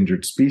an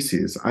endangered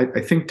species.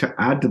 I think to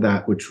add to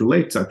that, which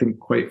relates, I think,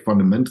 quite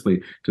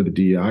fundamentally to the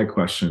DEI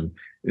question,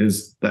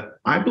 is that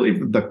I believe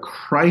that the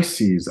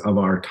crises of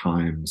our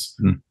times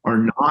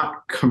are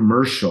not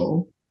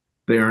commercial,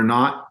 they are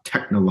not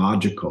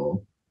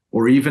technological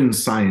or even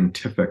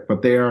scientific,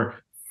 but they are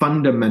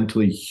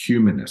fundamentally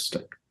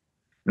humanistic.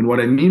 And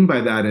what I mean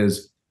by that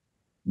is,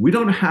 we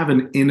don't have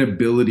an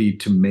inability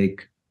to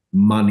make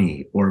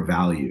money or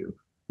value.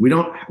 We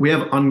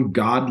have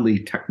ungodly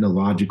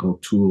technological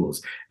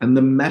tools, and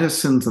the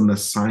medicines and the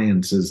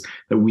sciences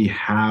that we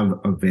have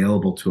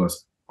available to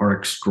us are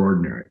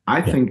extraordinary.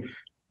 I think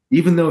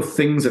even though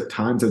things at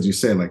times, as you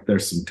say, like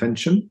there's some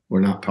tension,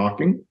 we're not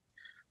talking,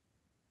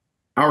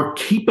 our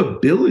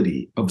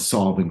capability of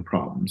solving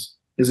problems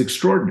is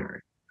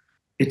extraordinary.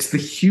 It's the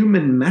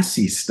human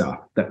messy stuff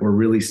that we're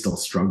really still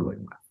struggling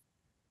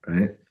with,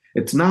 right?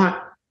 It's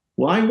not,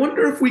 well, I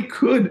wonder if we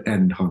could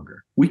end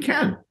hunger. We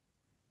can.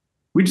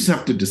 We just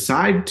have to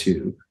decide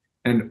to,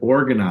 and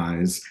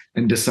organize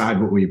and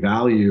decide what we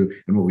value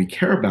and what we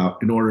care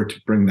about in order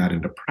to bring that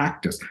into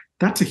practice.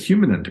 That's a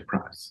human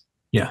enterprise.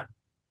 Yeah.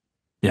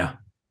 Yeah.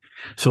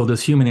 So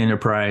this human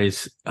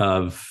enterprise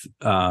of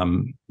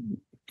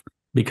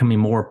becoming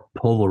more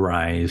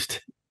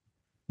polarized,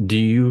 do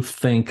you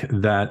think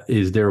that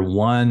is there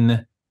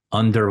one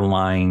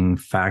underlying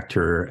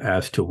factor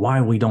as to why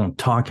we don't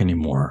talk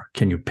anymore?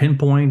 Can you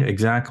pinpoint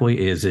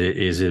exactly? Is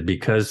it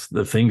because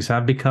the things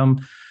have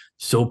become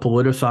so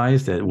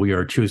politicized that we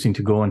are choosing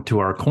to go into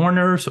our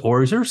corners,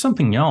 or is there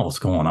something else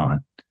going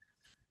on?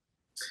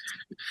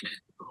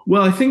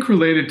 Well, I think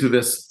related to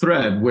this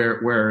thread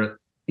where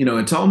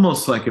it's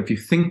almost like, if you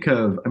think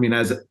of,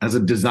 as a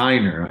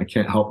designer, I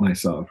can't help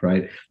myself,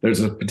 right?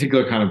 There's a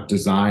particular kind of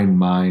design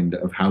mind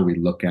of how we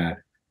look at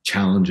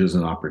challenges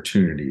and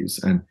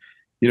opportunities. And,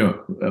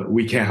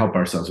 we can't help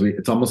ourselves.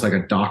 It's almost like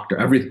a doctor.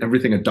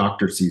 Everything a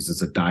doctor sees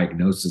is a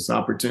diagnosis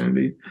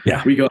opportunity.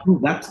 Yeah. We go, oh,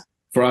 that's,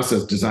 for us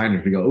as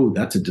designers, we go, oh,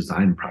 that's a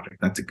design project.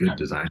 That's a good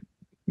design.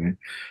 Right?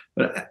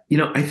 But,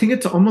 I think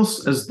it's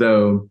almost as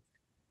though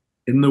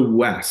in the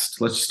West,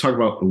 let's just talk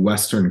about the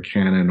Western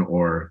canon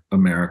or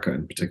America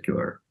in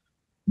particular,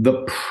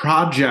 the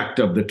project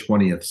of the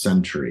 20th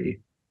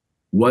century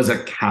was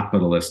a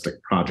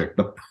capitalistic project.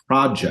 The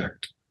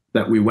project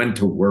that we went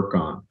to work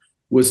on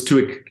was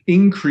to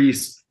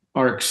increase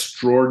our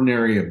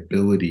extraordinary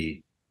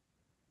ability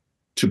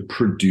to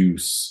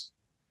produce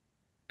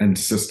and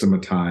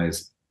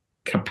systematize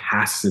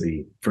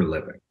capacity for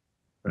living,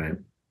 right?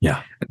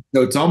 Yeah.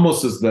 So it's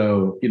almost as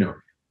though,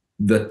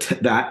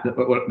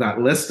 that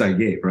list I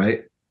gave,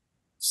 right?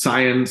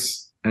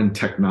 Science and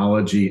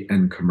technology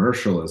and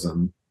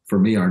commercialism for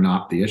me are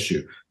not the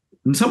issue.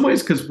 In some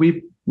ways, because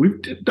we've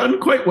done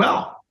quite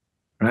well,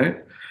 right?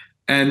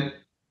 And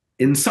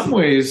in some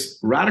ways,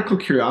 radical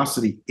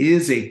curiosity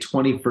is a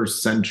 21st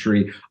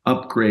century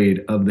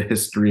upgrade of the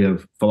history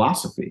of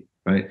philosophy,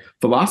 right?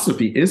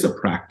 Philosophy is a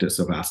practice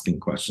of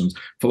asking questions.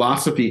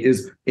 Philosophy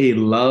is a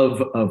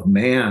love of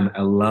man,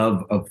 a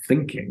love of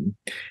thinking.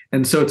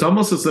 And so it's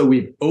almost as though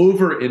we've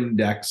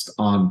over-indexed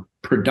on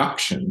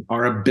production,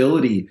 our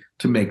ability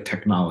to make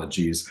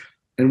technologies,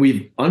 and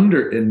we've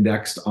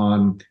under-indexed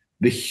on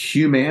the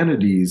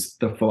humanities,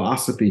 the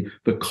philosophy,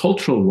 the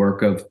cultural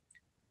work of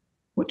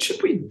what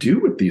should we do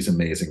with these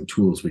amazing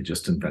tools we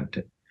just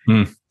invented?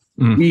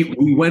 We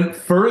went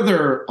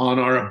further on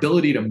our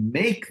ability to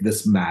make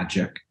this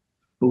magic,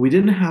 but we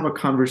didn't have a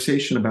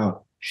conversation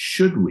about,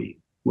 should we?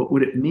 What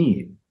would it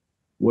mean?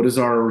 What is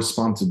our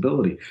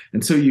responsibility?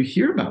 And so you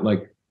hear about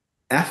like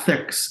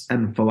ethics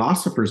and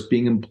philosophers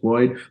being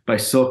employed by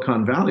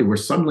Silicon Valley, where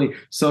suddenly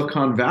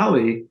Silicon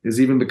Valley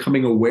is even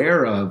becoming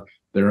aware of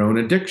their own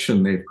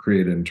addiction they've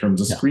created in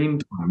terms of screen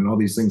time and all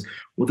these things.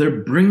 Well,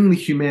 they're bringing the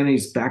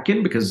humanities back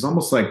in because it's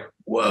almost like,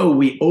 whoa,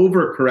 we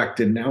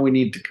overcorrected. Now we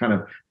need to kind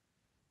of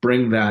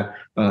bring that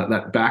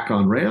back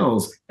on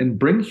rails and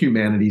bring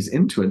humanities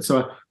into it.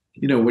 So,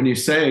 when you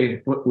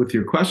say with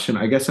your question,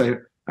 I guess I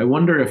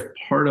wonder if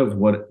part of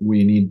what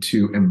we need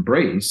to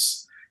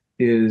embrace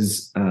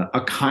is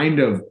a kind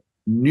of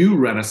new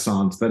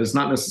renaissance that is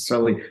not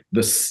necessarily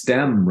the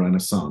STEM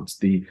renaissance,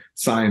 the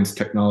science,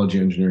 technology,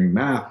 engineering,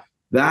 math,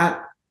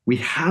 that we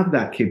have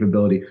that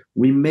capability.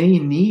 We may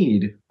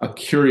need a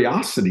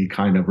curiosity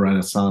kind of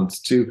renaissance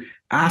to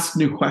ask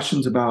new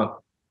questions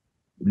about,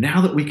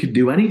 now that we could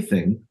do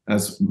anything,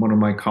 as one of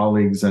my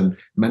colleagues and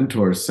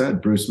mentors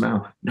said, Bruce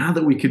Mao, now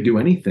that we could do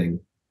anything,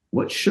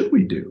 what should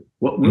we do?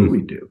 What will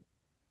we do?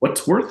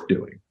 What's worth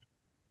doing?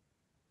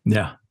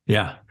 Yeah,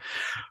 yeah.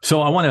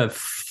 So I want to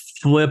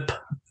flip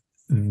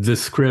the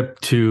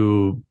script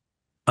to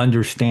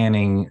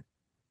understanding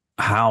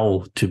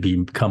how to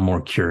become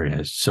more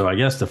curious. So I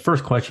guess the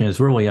first question is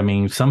really, I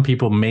mean, some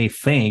people may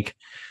think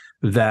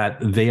that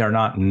they are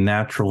not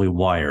naturally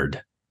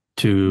wired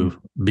to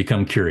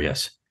become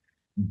curious.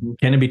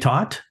 Can it be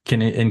taught?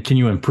 Can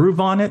you improve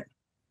on it?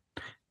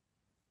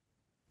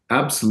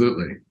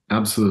 Absolutely.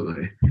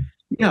 Absolutely.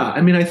 Yeah.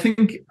 I mean, I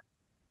think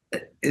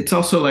it's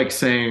also like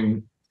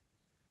saying,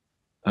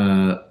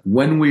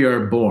 when we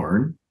are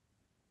born,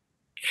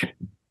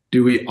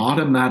 do we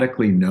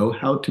automatically know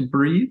how to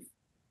breathe?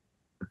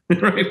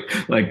 Right?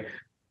 Like,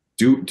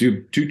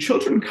 do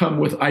children come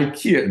with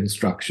IKEA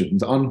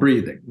instructions on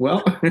breathing?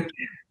 Well,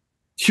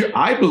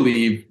 I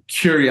believe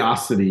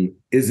curiosity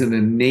is an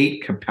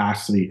innate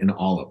capacity in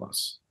all of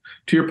us.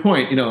 To your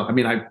point, I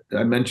mean,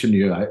 I mentioned to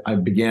you, I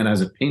began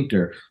as a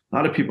painter. A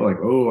lot of people are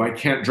like, oh, I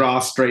can't draw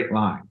a straight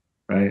line,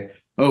 right?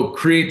 Oh,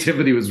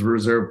 creativity was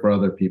reserved for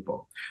other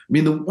people. I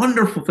mean, the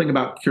wonderful thing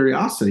about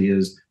curiosity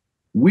is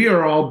we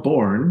are all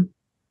born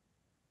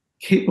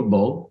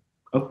capable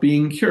of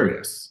being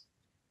curious,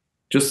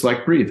 just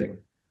like breathing.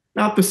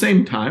 Now, at the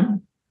same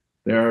time,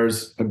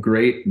 there's a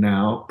great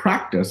now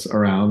practice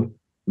around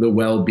the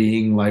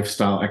well-being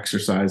lifestyle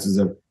exercises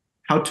of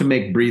how to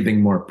make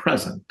breathing more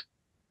present,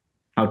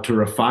 how to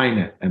refine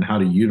it, and how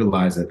to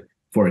utilize it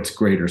for its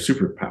greater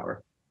superpower.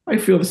 I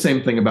feel the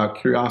same thing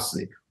about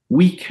curiosity.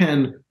 We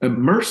can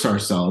immerse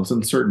ourselves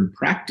in certain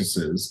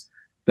practices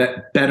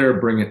that better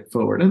bring it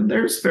forward. And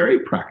there's very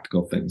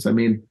practical things. I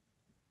mean,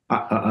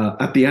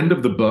 at the end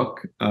of the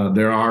book,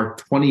 there are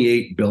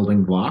 28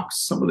 building blocks.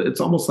 Some of it's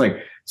almost like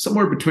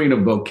somewhere between a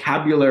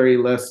vocabulary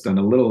list and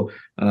a little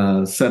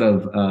set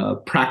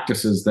of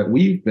practices that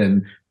we've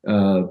been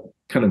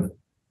kind of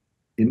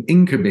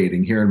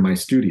incubating here in my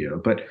studio.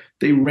 But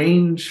they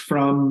range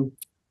from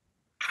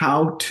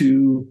how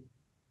to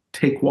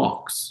take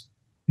walks.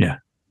 Yeah.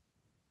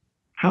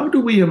 How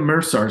do we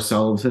immerse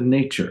ourselves in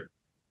nature?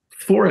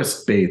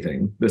 Forest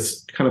bathing,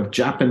 this kind of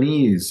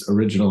Japanese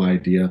original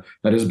idea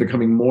that is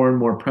becoming more and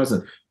more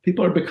present.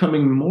 People are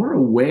becoming more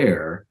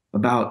aware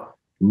about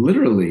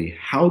literally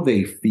how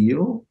they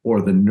feel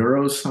or the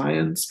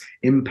neuroscience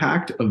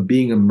impact of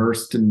being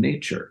immersed in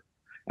nature.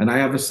 And I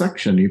have a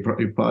section, you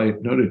probably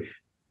noted,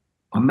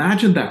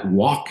 imagine that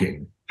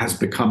walking has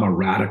become a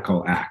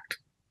radical act,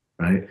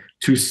 right?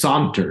 To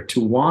saunter,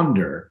 to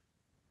wander,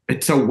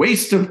 it's a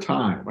waste of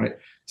time, right?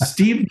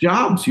 Steve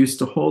Jobs used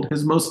to hold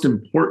his most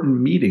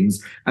important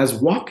meetings as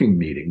walking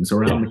meetings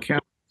around the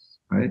campus,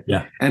 right?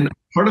 Yeah. And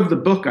part of the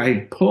book,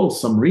 I pull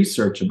some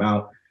research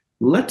about,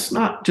 let's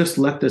not just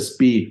let this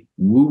be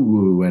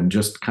woo-woo and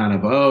just kind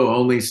of, oh,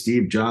 only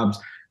Steve Jobs.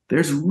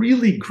 There's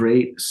really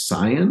great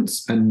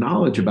science and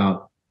knowledge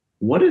about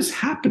what is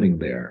happening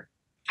there.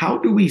 How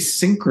do we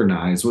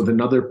synchronize with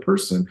another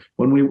person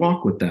when we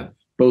walk with them,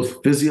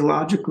 both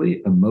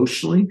physiologically,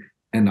 emotionally,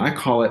 and I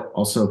call it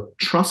also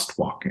trust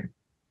walking.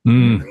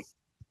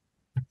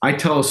 I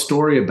tell a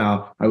story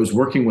about, I was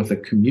working with a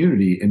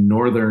community in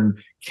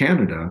northern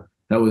Canada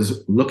that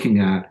was looking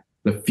at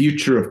the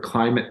future of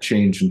climate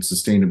change and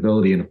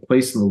sustainability in a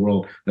place in the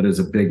world that is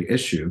a big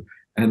issue.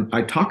 And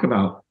I talk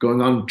about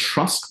going on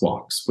trust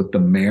walks with the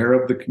mayor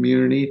of the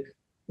community,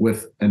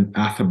 with an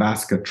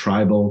Athabasca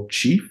tribal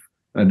chief,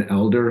 an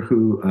elder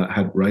who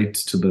had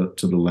rights to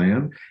the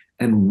land,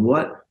 and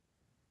what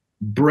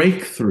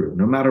breakthrough,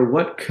 no matter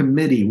what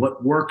committee,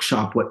 what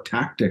workshop, what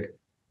tactic,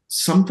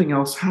 something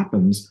else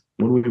happens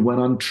when we went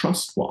on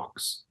trust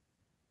walks.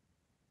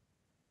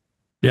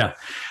 Yeah,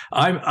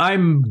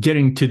 I'm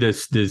getting to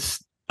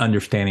this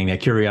understanding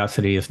that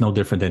curiosity is no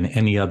different than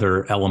any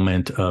other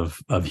element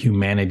of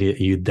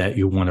humanity that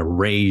you want to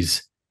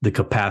raise the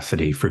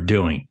capacity for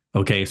doing.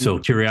 Okay, so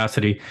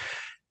curiosity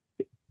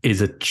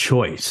is a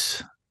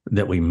choice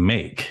that we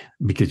make,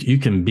 because you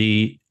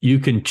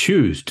can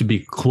choose to be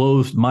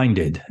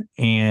closed-minded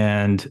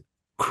and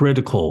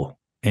critical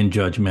and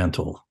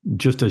judgmental,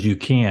 just as you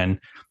can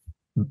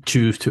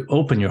choose to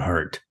open your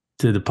heart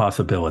to the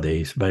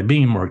possibilities by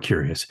being more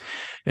curious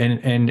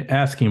and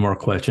asking more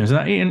questions. And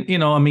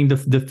I mean,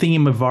 the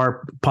theme of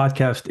our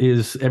podcast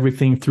is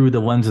everything through the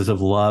lenses of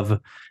love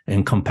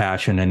and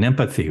compassion and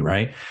empathy,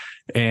 right?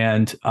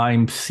 And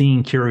I'm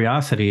seeing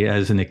curiosity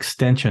as an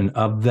extension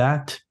of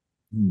that,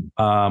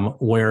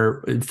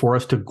 where for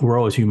us to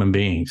grow as human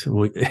beings,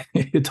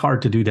 it's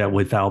hard to do that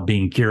without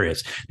being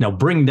curious. Now,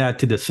 bring that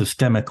to the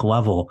systemic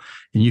level,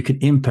 and you can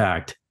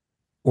impact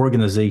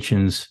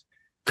organizations,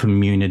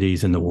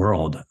 communities in the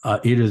world.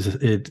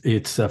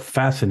 It's a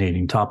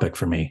fascinating topic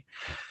for me.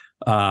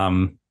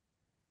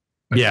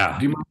 Yeah.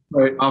 Do you mind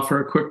if I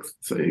offer a quick,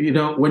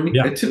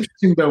 Yeah. it's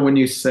interesting though, when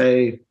you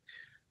say,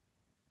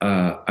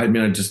 I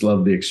just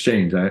love the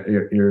exchange.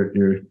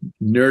 You're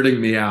nerding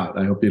me out.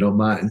 I hope you don't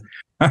mind.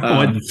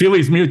 Well,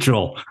 feeling's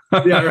mutual.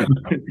 Yeah,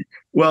 right.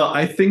 Well,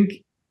 I think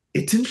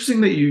it's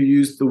interesting that you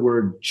used the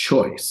word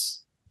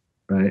choice,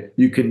 right?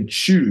 You can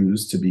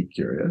choose to be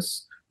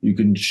curious. You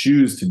can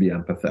choose to be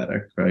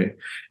empathetic, right?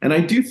 And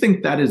I do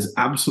think that is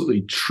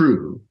absolutely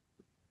true.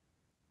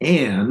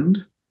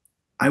 And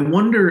I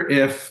wonder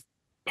if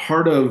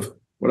part of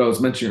what I was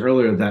mentioning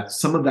earlier, that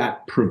some of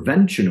that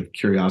prevention of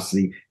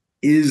curiosity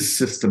is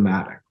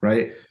systematic,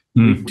 right?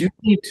 We do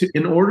need to,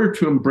 in order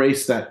to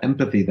embrace that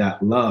empathy,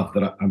 that love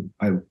that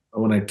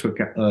when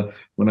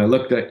I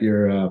looked at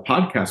your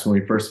podcast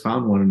when we first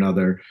found one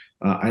another,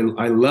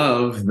 I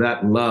love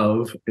that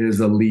love is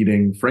a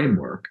leading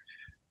framework.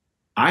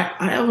 I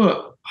have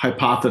a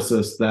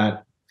hypothesis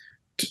that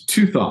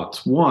two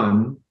thoughts.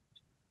 One,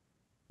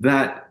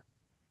 that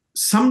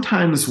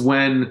sometimes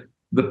when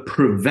the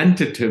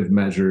preventative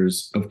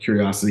measures of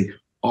curiosity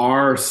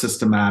are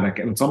systematic,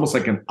 and it's almost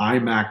like an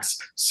IMAX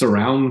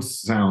surround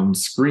sound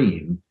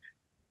screen,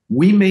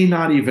 we may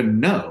not even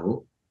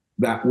know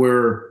that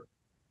we're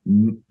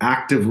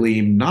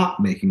actively not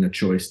making a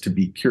choice to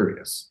be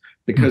curious,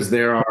 because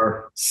there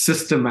are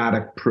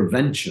systematic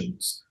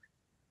preventions,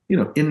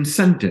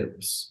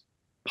 incentives,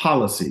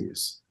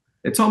 policies.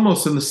 It's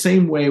almost in the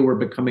same way we're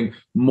becoming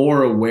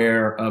more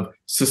aware of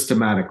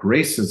systematic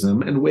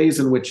racism and ways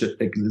in which it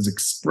is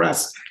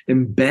expressed,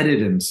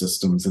 embedded in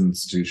systems and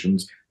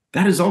institutions.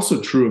 That is also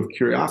true of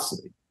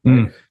curiosity.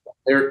 Right?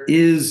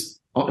 It's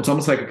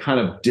almost like a kind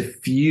of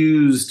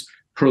diffused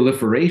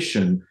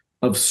proliferation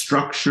of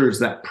structures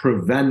that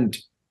prevent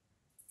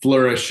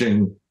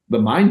flourishing the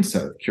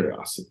mindset of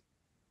curiosity.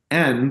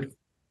 And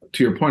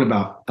to your point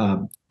about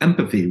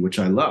empathy, which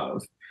I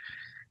love,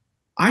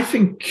 I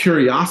think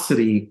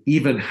curiosity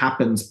even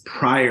happens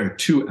prior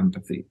to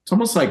empathy. It's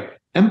almost like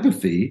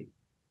empathy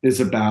is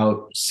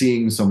about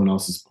seeing someone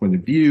else's point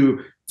of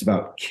view. It's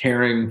about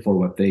caring for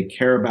what they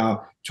care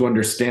about, to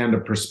understand a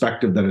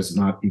perspective that is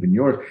not even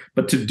yours.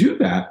 But to do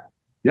that,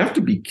 you have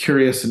to be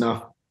curious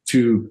enough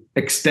to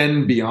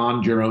extend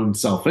beyond your own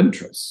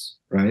self-interest,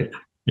 right?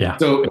 Yeah.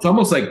 So it's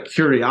almost like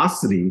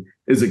curiosity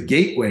is a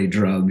gateway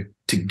drug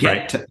to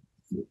get to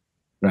empathy,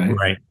 right?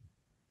 Right.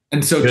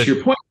 And so to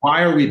your point,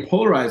 why are we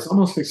polarized?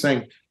 Almost like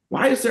saying,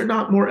 why is there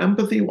not more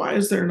empathy? Why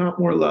is there not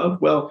more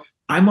love? Well,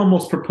 I'm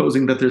almost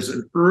proposing that there's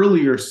an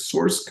earlier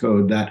source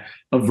code, that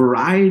a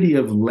variety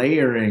of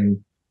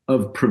layering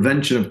of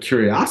prevention of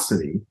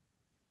curiosity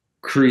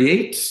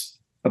creates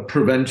a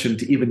prevention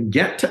to even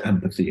get to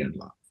empathy and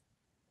love,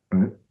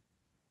 right?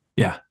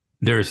 Yeah,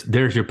 there's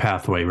your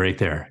pathway right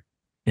there.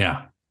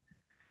 Yeah.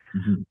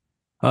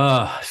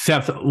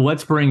 Seth,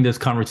 let's bring this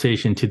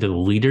conversation to the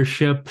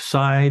leadership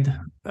side,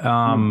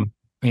 and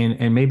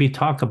maybe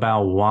talk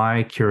about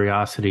why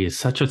curiosity is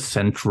such a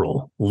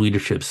central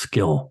leadership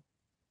skill.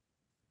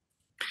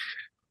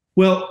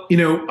 Well,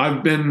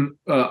 I've been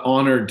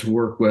honored to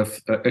work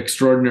with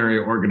extraordinary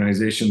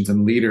organizations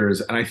and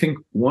leaders. And I think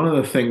one of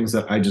the things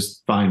that I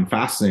just find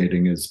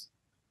fascinating is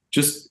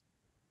just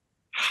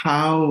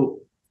how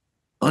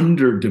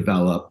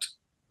underdeveloped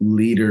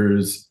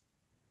leaders'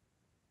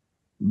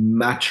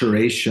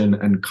 maturation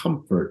and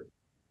comfort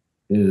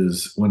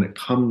is when it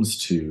comes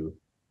to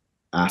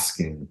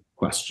asking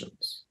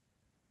questions,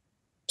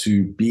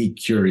 to be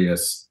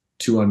curious,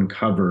 to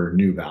uncover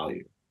new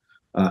value.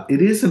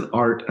 It is an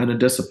art and a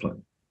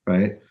discipline,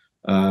 right?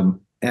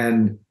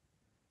 And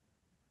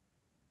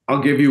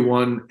I'll give you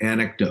one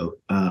anecdote.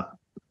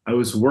 I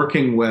was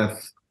working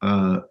with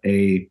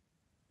a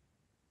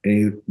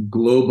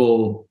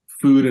global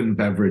food and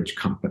beverage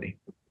company,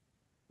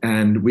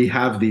 and we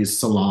have these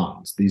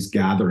salons, these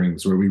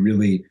gatherings where we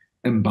really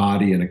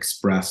embody and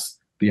express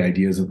the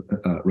ideas of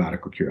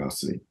radical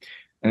curiosity.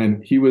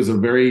 And he was a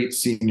very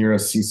senior, a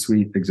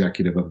C-suite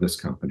executive of this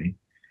company.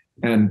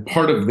 And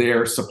part of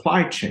their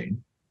supply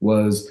chain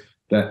was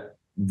that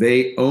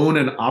they own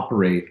and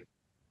operate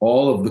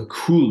all of the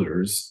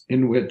coolers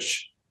in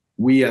which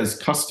we as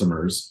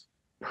customers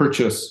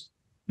purchase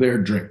their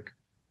drink,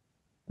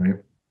 right?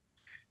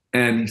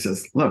 And he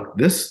says, look,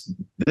 this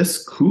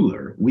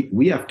cooler,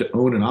 we have to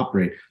own and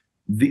operate.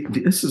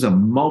 This is a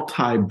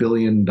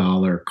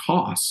multi-billion-dollar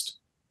cost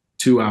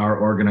to our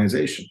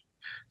organization.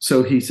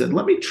 So he said,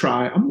 let me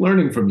try. I'm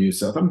learning from you,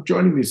 Seth. I'm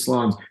joining these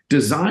salons.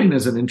 Design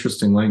is an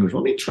interesting language.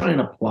 Let me try and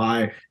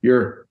apply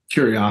your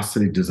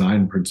curiosity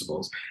design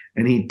principles.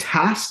 And he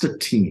tasked a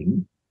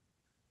team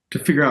to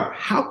figure out,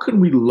 how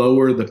can we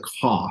lower the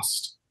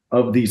cost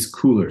of these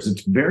coolers?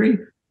 It's very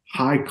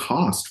high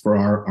cost for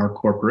our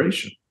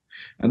corporation.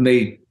 And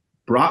they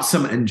brought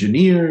some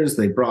engineers,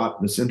 they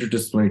brought this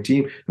interdisciplinary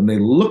team, and they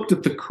looked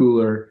at the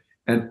cooler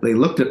and they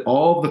looked at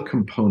all the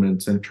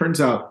components. And it turns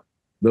out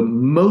the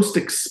most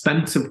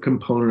expensive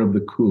component of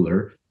the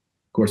cooler,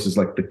 of course, is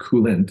like the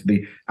coolant,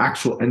 the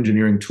actual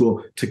engineering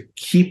tool to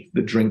keep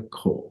the drink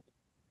cold.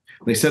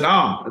 They said,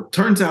 it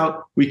turns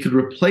out we could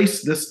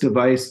replace this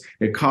device.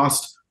 It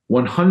cost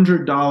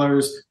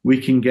 $100,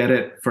 we can get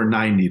it for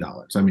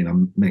 $90. I mean,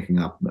 I'm making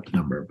up that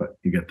number, but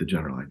you get the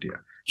general idea.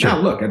 Sure. Now,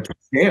 look, at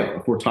scale,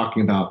 if we're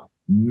talking about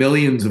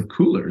millions of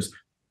coolers,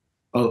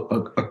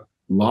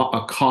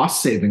 a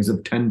cost savings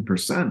of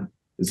 10%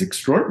 is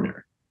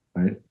extraordinary,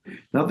 right?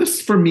 Now,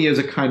 this for me is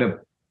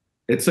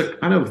it's a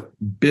kind of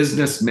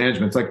business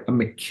management. It's like a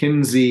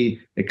McKinsey,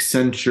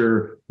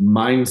 Accenture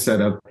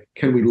mindset of,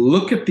 can we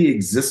look at the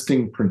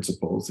existing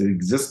principles, the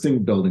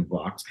existing building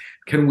blocks?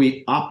 Can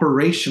we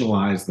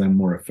operationalize them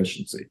more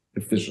efficiently?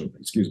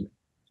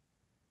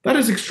 That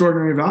is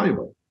extraordinarily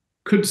valuable.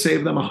 Could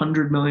save them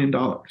 $100 million.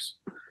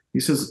 He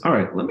says, all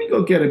right, let me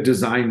go get a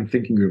design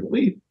thinking group. Let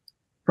me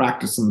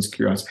practice in this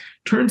curiosity.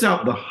 Turns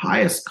out the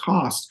highest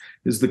cost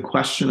is the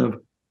question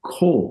of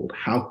cold,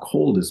 how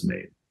cold is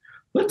made.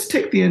 Let's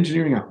take the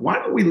engineering out. Why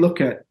don't we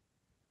look at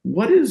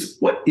what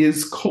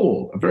is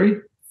cold? A very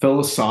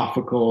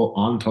philosophical,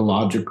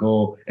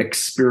 ontological,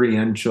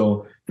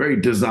 experiential, very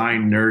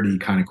design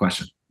nerdy kind of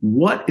question.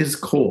 What is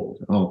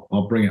cold?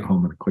 I'll bring it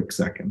home in a quick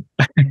second.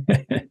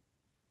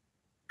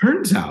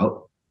 Turns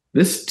out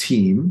this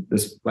team,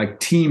 this like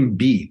Team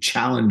B,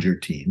 Challenger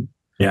team,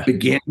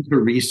 began to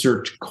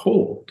research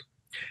cold.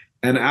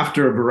 And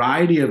after a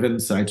variety of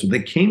insights, what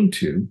they came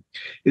to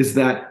is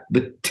that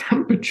the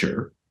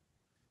temperature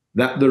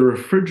that the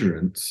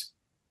refrigerants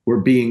were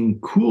being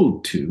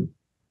cooled to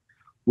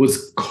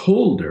was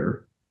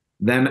colder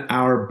than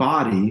our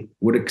body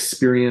would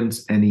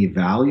experience any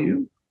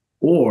value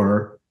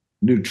or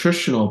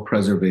nutritional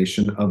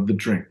preservation of the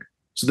drink.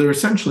 So they're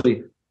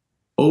essentially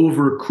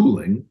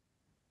overcooling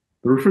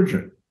the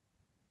refrigerant.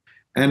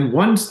 And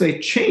once they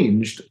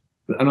changed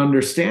an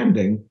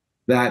understanding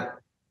that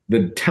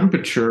the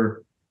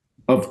temperature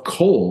of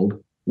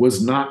cold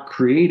was not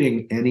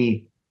creating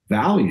any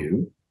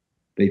value,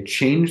 they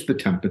changed the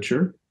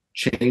temperature,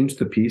 changed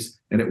the piece,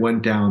 and it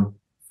went down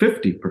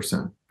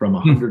 50% from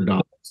 $100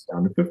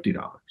 down to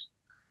 $50.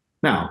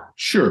 Now,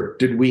 sure,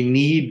 did we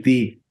need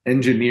the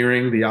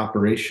engineering, the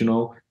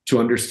operational to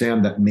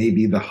understand that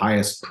maybe the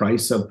highest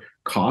price of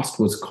cost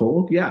was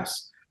cold?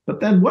 Yes.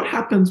 But then what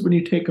happens when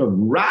you take a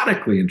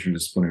radically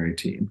interdisciplinary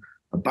team,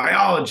 a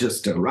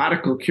biologist, a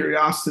radical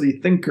curiosity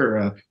thinker,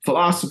 a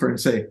philosopher, and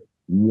say,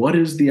 what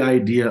is the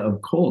idea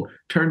of cold?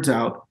 Turns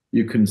out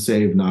you can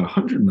save not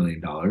 $100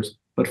 million,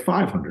 but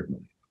 $500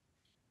 million.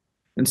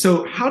 And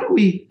so how do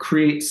we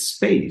create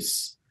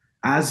space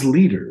as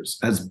leaders,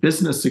 as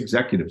business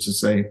executives to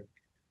say,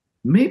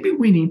 maybe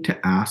we need to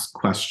ask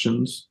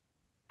questions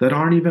that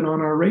aren't even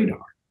on our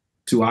radar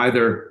to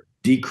either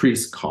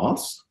decrease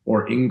costs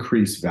or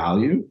increase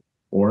value,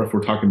 or if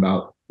we're talking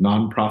about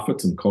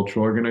nonprofits and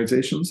cultural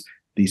organizations,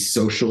 the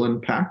social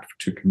impact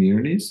to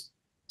communities.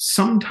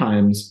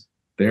 Sometimes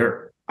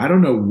I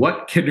don't know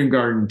what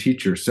kindergarten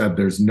teacher said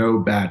there's no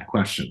bad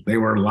question. They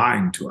were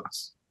lying to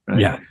us. Right?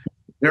 Yeah.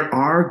 There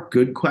are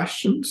good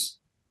questions,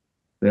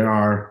 there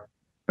are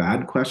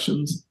bad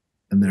questions,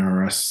 and there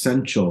are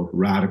essential,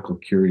 radical,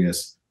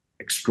 curious,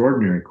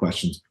 extraordinary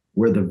questions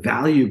where the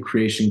value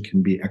creation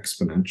can be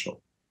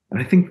exponential.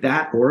 And I think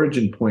that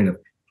origin point of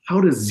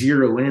how to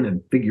zero in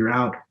and figure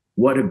out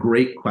what a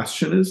great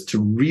question is to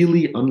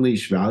really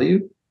unleash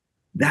value,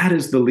 that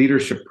is the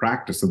leadership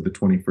practice of the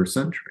 21st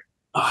century.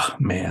 Oh,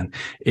 man,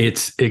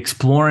 it's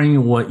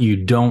exploring what you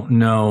don't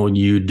know.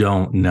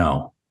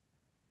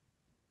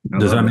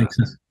 Does that make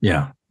sense?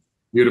 Yeah.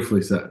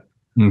 Beautifully said.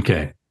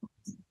 Okay.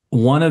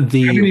 One of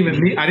the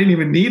I didn't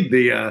even need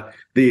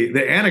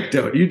the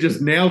anecdote. You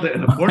just nailed it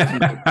in a portion.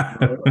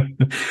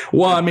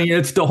 Well, I mean,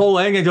 it's the whole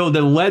anecdote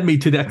that led me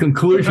to that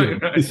conclusion.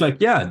 Right. It's like,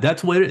 yeah,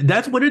 that's what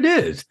it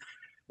is.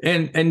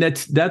 And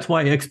that's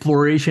why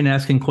exploration,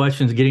 asking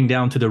questions, getting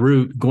down to the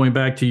root, going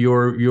back to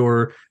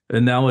your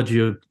analogy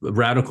of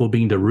radical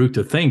being the root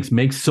of things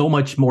makes so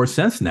much more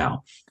sense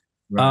now.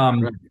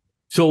 Right.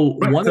 So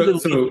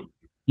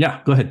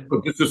yeah, go ahead.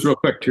 Just real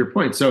quick to your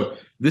point. So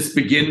this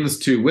begins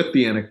to, with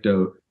the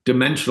anecdote,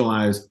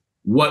 dimensionalize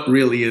what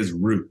really is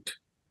root,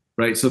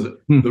 right? So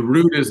the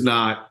root is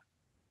not,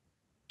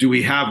 do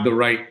we have the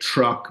right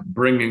truck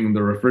bringing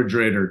the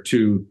refrigerator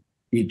to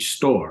each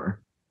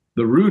store?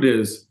 The root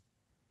is,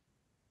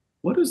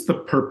 what is the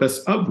purpose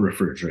of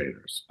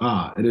refrigerators?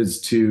 It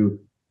is to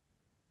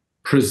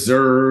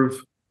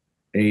preserve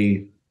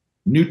a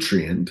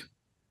nutrient.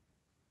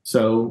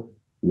 So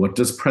what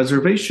does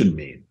preservation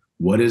mean?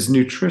 What is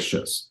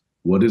nutritious?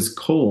 What is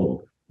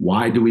cold?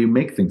 Why do we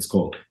make things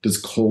cold? Does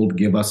cold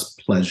give us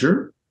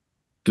pleasure?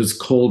 Does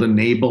cold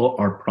enable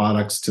our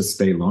products to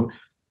stay long?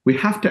 We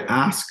have to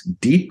ask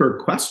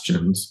deeper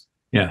questions.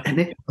 Yeah. And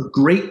a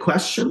great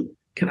question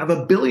can have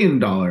 $1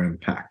 billion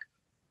impact.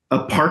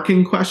 A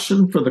parking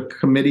question for the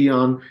Committee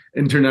on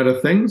Internet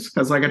of Things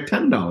has like a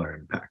 $10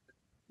 impact.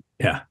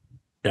 Yeah.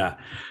 Yeah.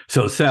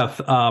 So Seth,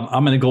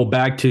 I'm going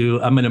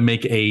to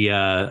make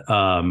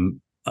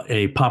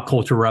a pop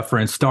culture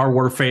reference. Star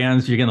Wars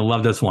fans, you're going to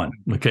love this one.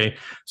 Okay.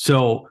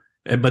 So,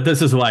 but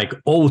this is like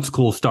old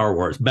school Star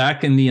Wars.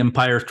 Back in The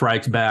Empire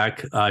Strikes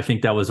Back, I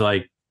think that was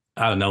like,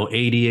 I don't know,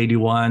 80,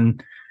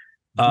 81.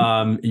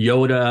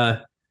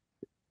 Yoda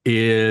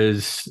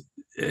is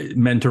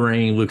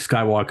mentoring Luke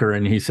Skywalker,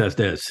 and he says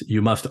this: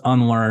 "You must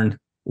unlearn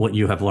what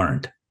you have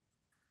learned."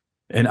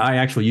 And I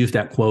actually use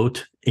that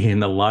quote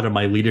in a lot of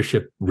my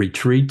leadership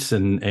retreats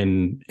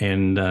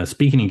and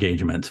speaking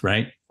engagements,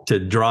 right? To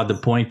draw the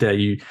point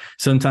that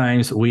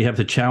sometimes we have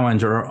to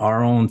challenge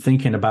our own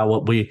thinking about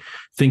what we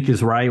think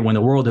is right. When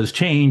the world has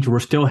changed,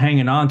 we're still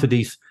hanging on to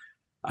these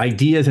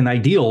ideas and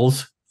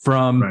ideals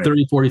from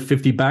 30, 40,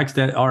 50 backs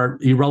that are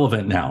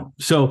irrelevant now.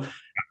 So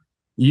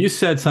you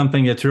said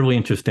something that's really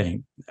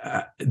interesting.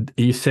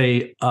 You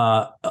say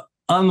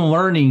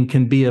unlearning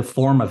can be a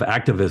form of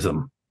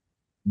activism.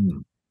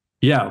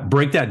 Yeah,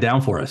 break that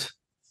down for us.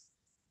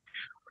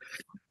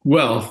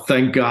 Well,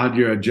 thank God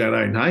you're a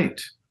Jedi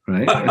Knight,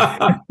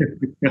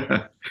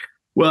 right?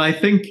 Well, I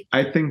think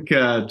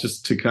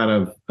just to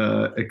kind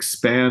of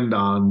expand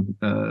on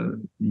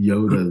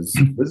Yoda's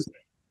wisdom,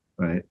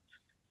 right?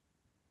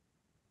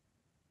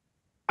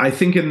 I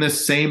think in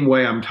this same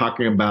way, I'm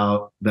talking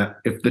about that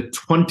if the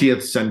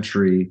 20th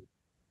century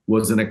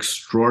was an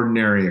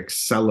extraordinary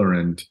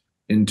accelerant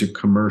into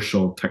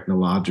commercial,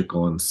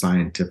 technological, and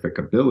scientific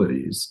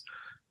abilities,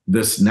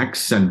 this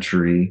next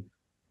century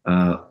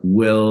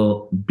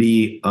will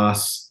be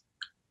us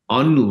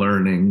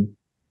unlearning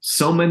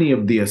so many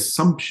of the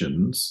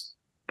assumptions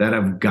that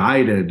have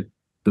guided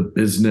the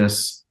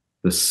business,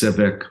 the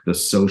civic, the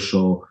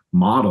social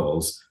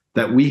models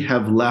that we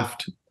have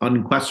left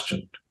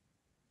unquestioned,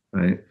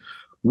 right?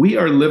 We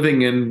are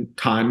living in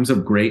times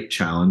of great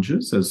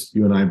challenges, as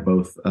you and I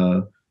both,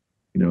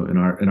 in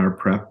our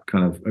prep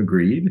kind of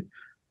agreed.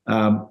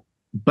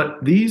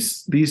 But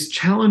these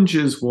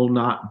challenges will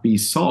not be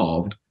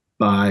solved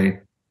by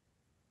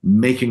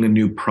making a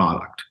new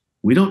product.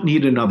 We don't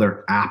need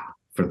another app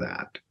for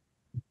that.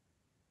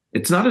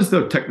 It's not as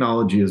though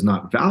technology is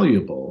not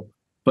valuable,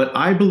 but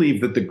I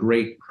believe that the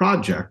great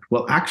project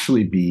will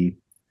actually be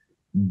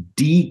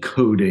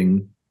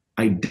decoding,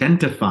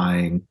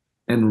 identifying,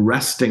 and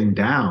resting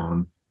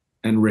down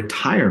and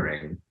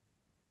retiring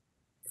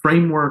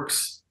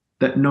frameworks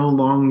that no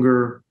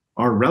longer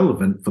are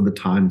relevant for the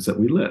times that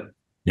we live.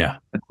 Yeah.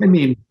 I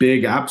mean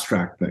big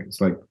abstract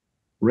things like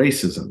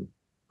racism,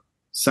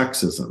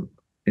 sexism,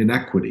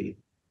 inequity,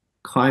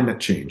 climate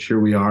change. Here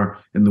we are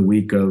in the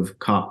week of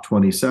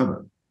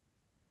COP27.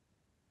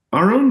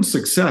 Our own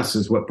success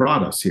is what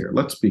brought us here.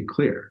 Let's be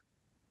clear.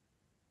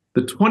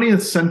 The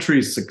 20th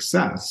century's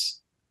success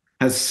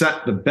has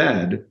set the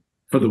bed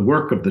for the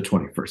work of the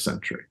 21st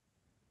century,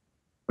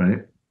 right?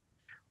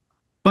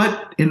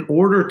 But in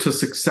order to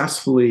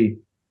successfully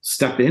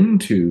step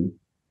into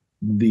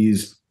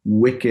these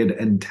wicked,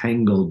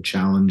 entangled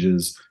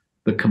challenges,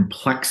 the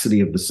complexity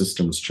of the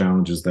system's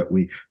challenges that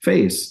we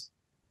face,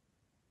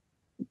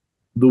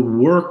 the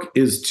work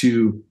is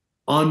to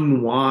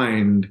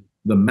unwind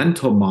the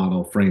mental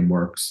model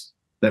frameworks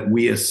that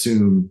we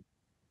assume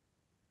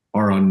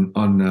are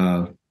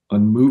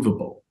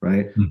unmovable,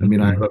 right? Mm-hmm. I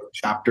mean, I have a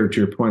chapter to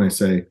your point. I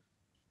say,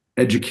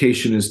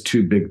 education is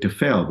too big to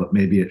fail, but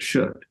maybe it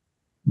should.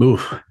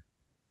 Oof.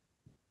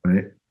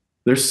 Right?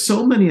 There's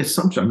so many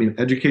assumptions. I mean,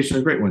 education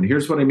is a great one.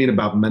 Here's what I mean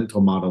about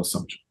mental model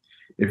assumption.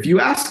 If you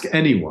ask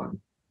anyone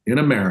in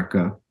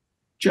America,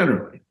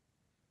 generally,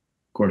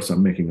 of course,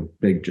 I'm making a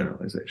big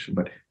generalization,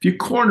 but if you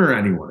corner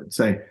anyone and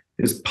say,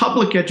 is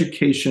public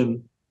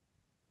education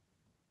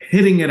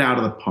hitting it out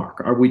of the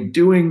park? Are we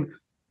doing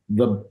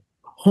the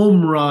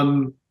home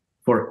run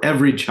for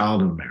every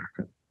child in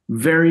America?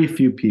 Very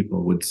few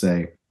people would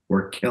say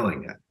we're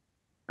killing it.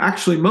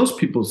 Actually, most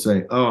people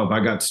say, oh, if I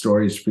got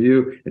stories for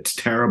you, it's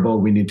terrible.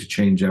 We need to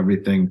change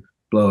everything,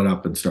 blow it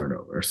up and start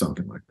over, or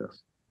something like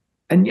this.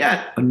 And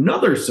yet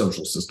another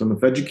social system,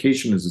 if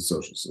education is a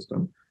social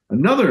system,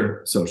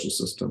 another social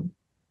system,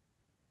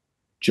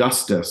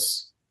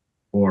 justice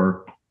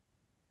or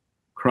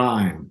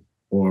crime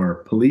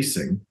or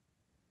policing,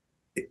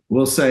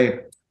 will say,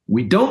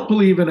 we don't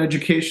believe in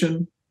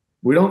education.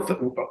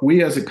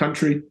 We as a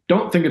country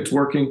don't think it's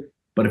working,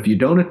 but if you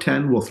don't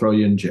attend, we'll throw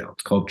you in jail.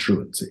 It's called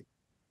truancy.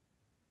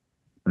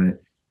 Right?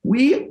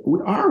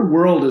 Our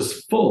world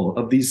is full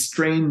of these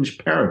strange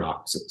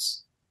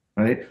paradoxes,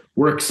 right?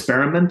 We're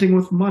experimenting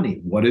with money.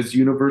 What is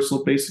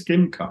universal basic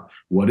income?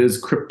 What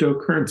is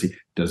cryptocurrency?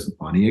 Does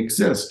money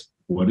exist?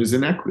 What is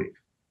inequity?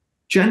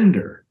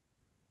 Gender.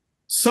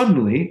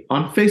 Suddenly,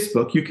 on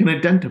Facebook, you can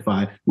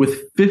identify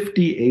with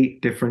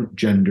 58 different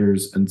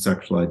genders and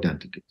sexual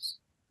identities.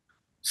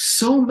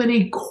 So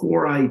many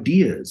core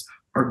ideas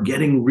are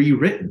getting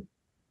rewritten.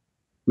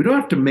 We don't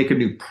have to make a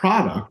new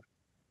product.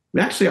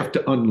 We actually have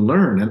to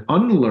unlearn, and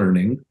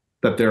unlearning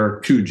that there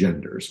are two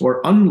genders,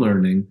 or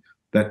unlearning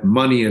that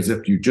money is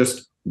if you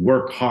just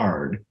work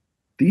hard.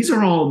 These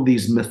are all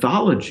these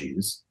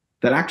mythologies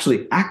that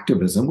actually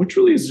activism, which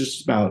really is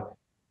just about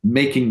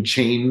making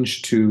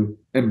change to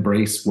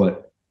embrace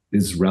what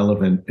is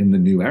relevant in the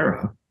new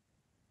era,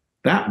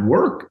 that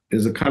work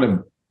is a kind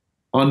of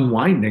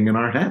unwinding in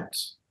our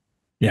heads.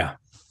 Yeah.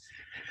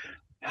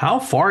 How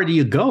far do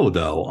you go,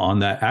 though, on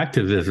that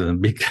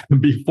activism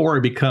before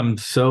it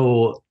becomes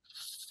so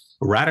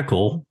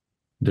radical,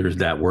 there's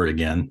that word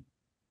again,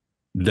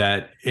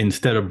 that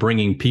instead of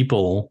bringing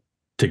people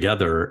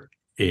together,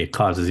 it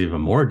causes even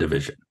more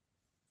division.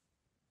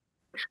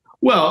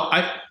 Well,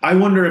 I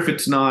wonder if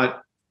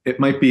it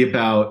might be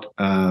about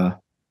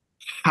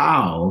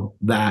how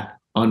that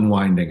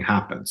unwinding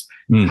happens,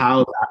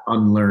 how that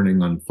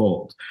unlearning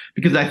unfolds.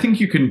 Because I think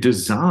you can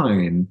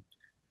design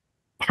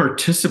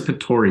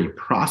participatory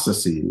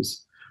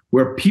processes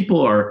where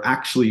people are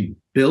actually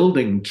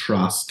building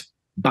trust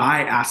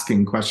by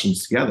asking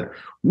questions together.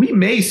 We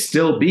may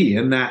still be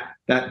in that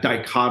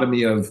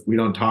dichotomy of we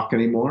don't talk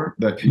anymore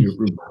that you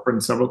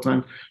referenced several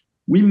times.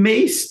 We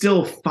may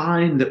still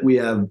find that we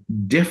have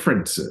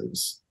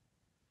differences,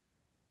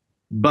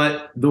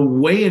 but the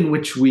way in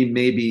which we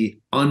maybe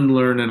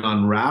unlearn and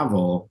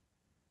unravel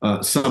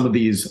some of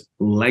these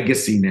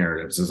legacy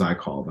narratives, as I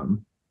call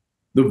them,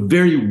 the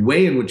very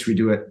way in which we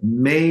do it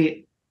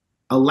may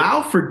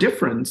allow for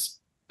difference,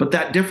 but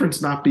that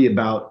difference not be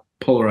about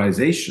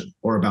polarization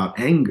or about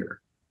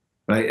anger,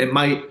 right? It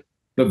might,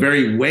 the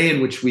very way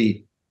in which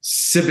we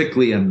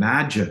civically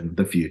imagine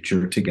the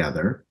future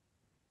together,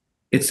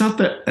 it's not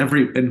that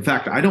in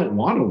fact, I don't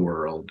want a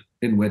world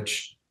in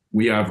which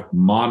we have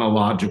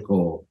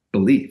monological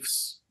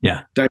beliefs.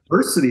 Yeah.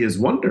 Diversity is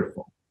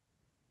wonderful,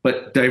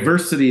 but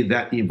diversity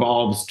that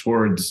evolves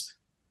towards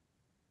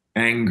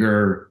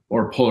anger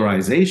or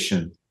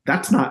polarization,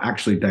 that's not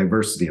actually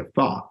diversity of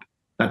thought.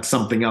 That's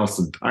something else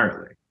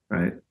entirely,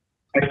 right?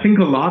 I think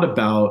a lot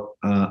about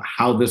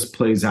how this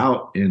plays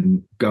out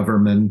in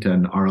government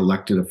and our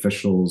elected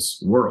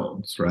officials'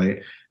 worlds,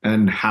 right?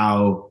 And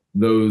how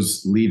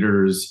those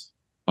leaders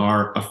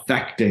are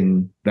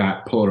affecting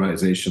that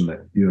polarization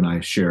that you and I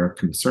share a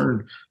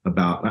concern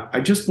about. I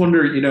just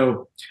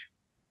wonder,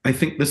 I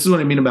think this is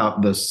what I mean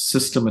about the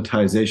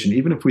systematization.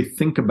 Even if we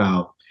think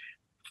about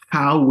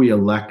how we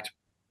elect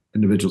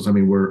individuals, I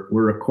mean, we're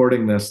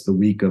recording this the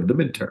week of the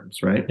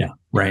midterms, right? Yeah,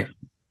 right.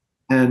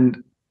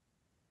 And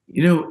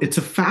it's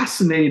a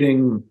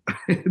fascinating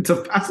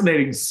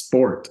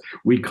sport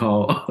we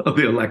call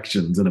the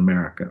elections in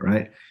America,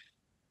 right?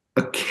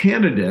 A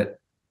candidate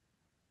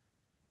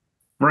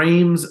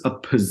frames a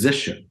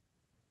position,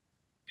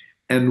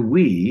 and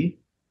we,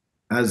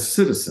 as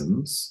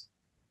citizens,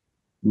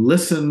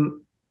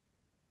 listen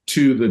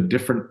to the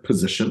different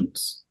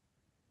positions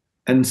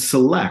and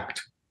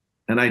select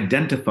and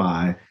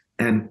identify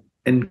and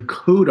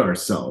encode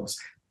ourselves,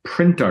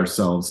 print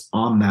ourselves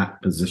on that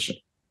position.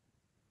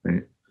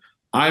 Right?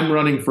 I'm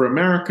running for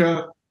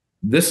America.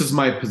 This is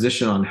my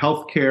position on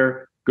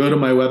healthcare. Go to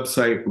my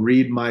website,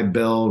 read my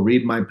bill,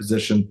 read my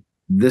position.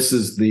 This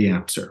is the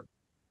answer.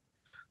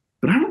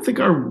 But I don't think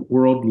our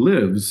world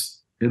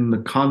lives in the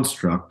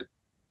construct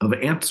of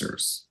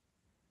answers.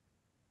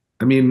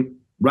 I mean,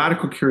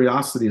 radical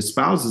curiosity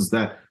espouses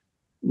that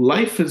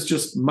life is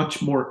just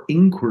much more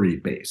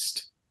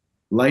inquiry-based.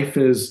 Life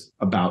is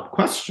about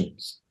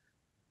questions.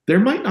 There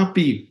might not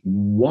be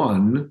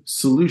one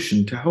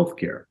solution to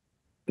healthcare.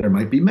 There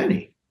might be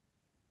many.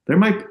 There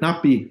might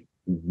not be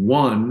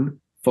one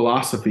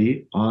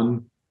philosophy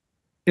on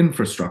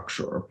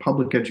infrastructure or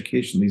public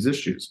education, these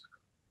issues.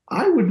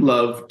 I would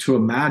love to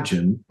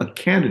imagine a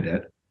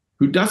candidate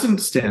who doesn't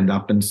stand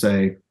up and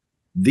say,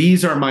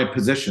 these are my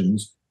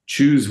positions,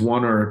 choose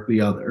one or the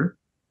other.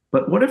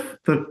 But what if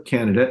the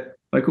candidate,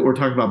 like what we're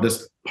talking about,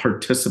 this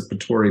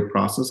participatory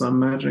process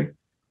I'm imagining,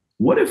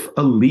 what if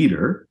a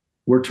leader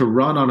were to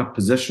run on a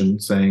position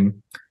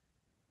saying,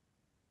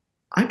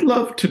 I'd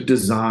love to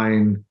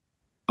design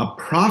a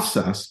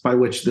process by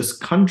which this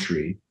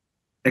country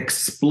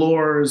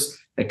explores,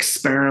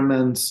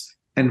 experiments,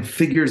 and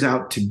figures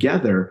out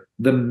together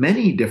the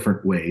many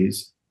different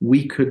ways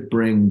we could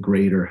bring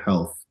greater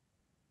health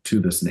to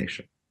this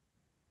nation.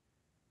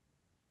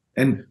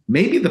 And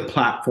maybe the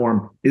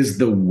platform is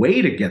the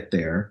way to get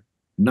there,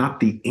 not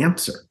the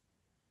answer.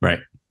 Right.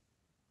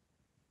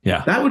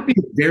 Yeah. That would be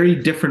a very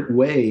different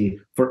way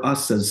for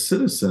us as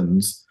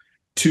citizens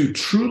to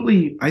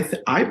truly,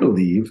 I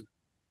believe,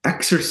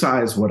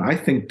 exercise what I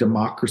think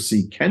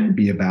democracy can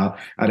be about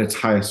at its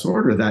highest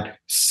order. That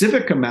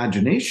civic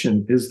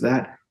imagination is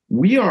that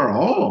we are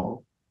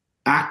all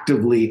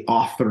actively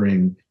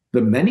authoring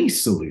the many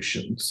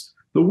solutions.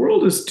 The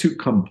world is too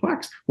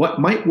complex.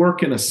 What might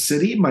work in a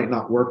city might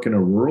not work in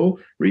a rural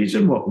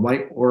region. What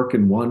might work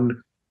in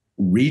one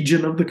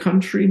region of the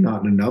country,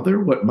 not in another.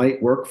 What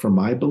might work for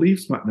my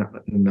beliefs might not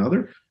in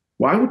another.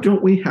 Why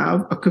don't we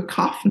have a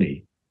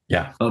cacophony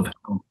of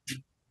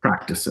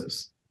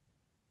practices?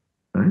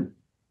 Right?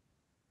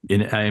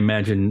 And I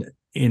imagine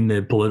in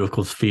the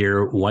political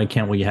sphere, why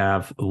can't we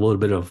have a little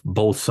bit of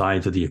both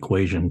sides of the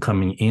equation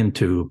coming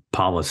into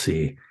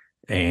policy,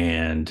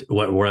 and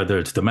whether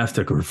it's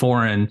domestic or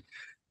foreign,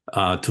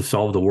 to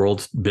solve the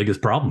world's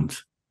biggest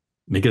problems?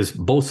 Because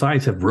both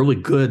sides have really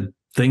good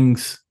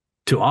things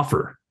to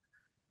offer.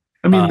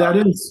 I mean, that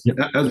is,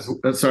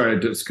 sorry,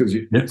 just because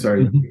you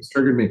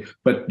triggered me,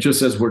 but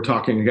just as we're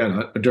talking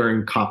again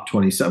during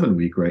COP27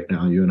 week right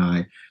now, you and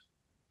I,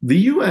 the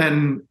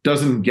UN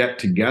doesn't get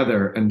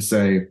together and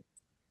say,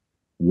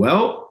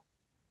 well,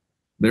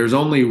 there's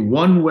only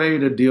one way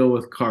to deal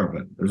with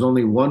carbon. There's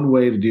only one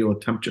way to deal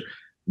with temperature.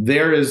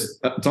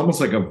 it's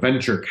almost like a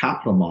venture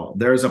capital model.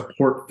 There's a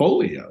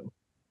portfolio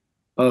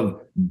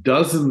of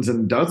dozens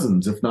and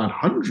dozens, if not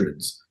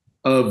hundreds,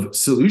 of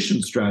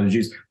solution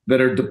strategies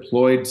that are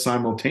deployed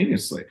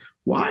simultaneously.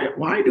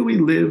 Why do we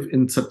live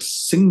in such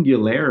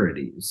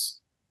singularities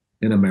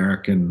in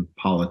American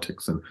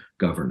politics and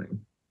governing?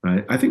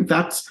 Right? I think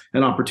that's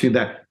an opportunity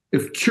that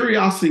if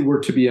curiosity were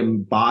to be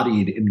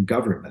embodied in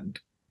government,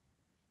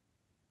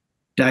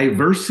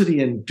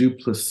 diversity and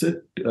duplicity,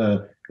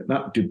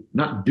 not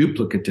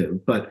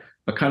duplicative, but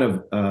a kind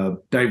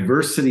of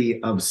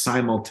diversity of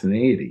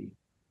simultaneity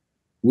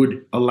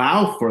would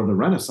allow for the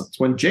Renaissance.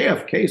 When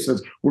JFK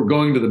says we're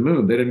going to the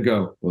moon, they didn't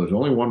go, well, there's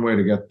only one way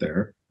to get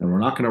there, and we're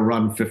not going to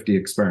run 50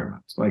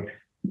 experiments. Like,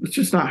 it's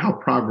just not how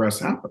progress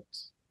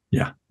happens.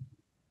 Yeah.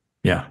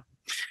 Yeah.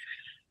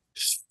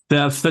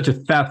 That's such a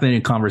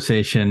fascinating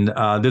conversation.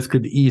 This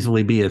could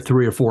easily be a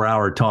 3 or 4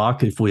 hour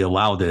talk if we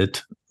allowed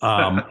it.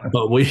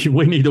 But we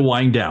need to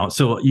wind down.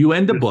 So you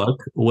end the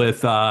book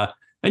with, and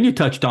you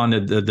touched on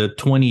the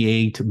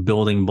 28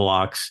 building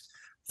blocks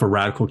for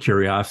radical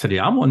curiosity.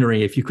 I'm wondering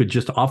if you could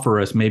just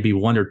offer us maybe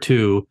 1 or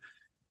 2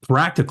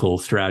 practical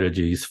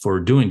strategies for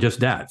doing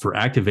just that, for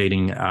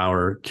activating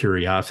our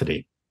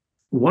curiosity.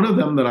 One of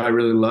them that I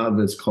really love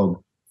is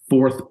called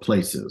fourth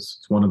places.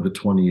 It's one of the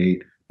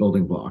 28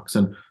 building blocks.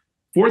 And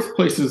fourth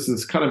places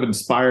is kind of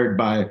inspired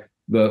by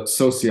the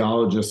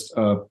sociologist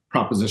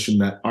proposition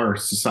that our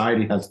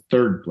society has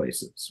third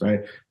places, right?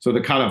 So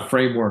the kind of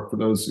framework for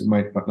those who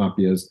might not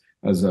be as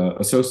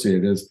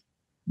associated is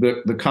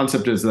the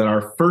concept is that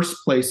our first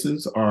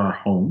places are our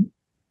home,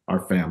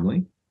 our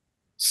family.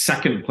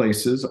 Second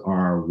places are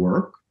our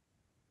work.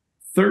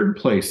 Third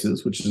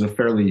places, which is a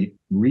fairly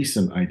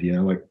recent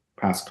idea, like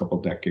past couple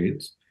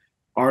decades,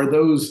 are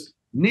those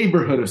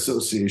neighborhood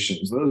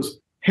associations, those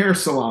hair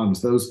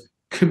salons, those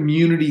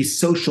community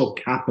social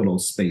capital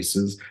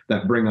spaces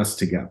that bring us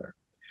together.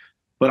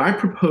 But I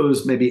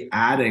propose maybe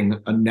adding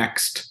a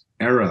next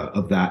era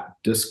of that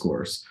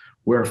discourse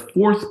where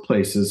fourth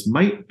places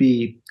might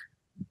be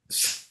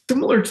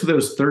similar to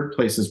those third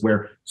places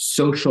where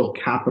social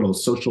capital,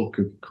 social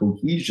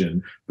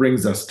cohesion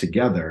brings us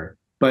together.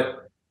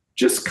 But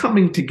just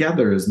coming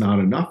together is not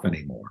enough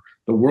anymore.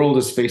 The world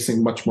is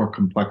facing much more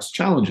complex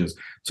challenges.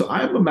 So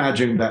I'm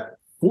imagining that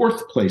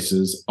fourth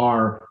places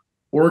are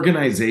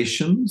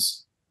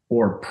organizations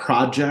or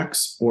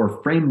projects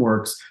or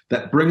frameworks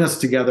that bring us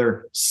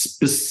together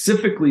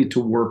specifically to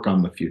work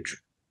on the future,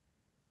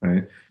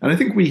 right? And I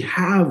think we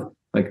have,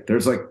 like,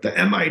 there's like the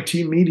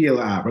MIT Media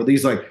Lab or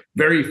these like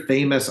very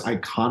famous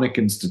iconic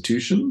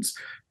institutions,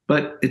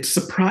 but it's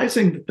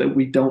surprising that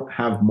we don't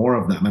have more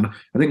of them. And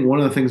I think one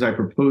of the things I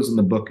propose in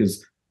the book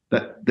is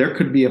that there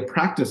could be a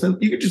practice,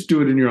 and you could just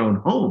do it in your own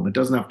home. It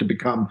doesn't have to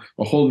become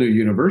a whole new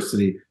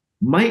university.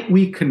 Might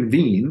we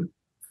convene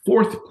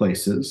fourth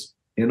places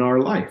in our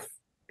life?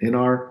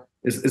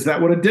 Is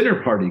that what a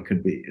dinner party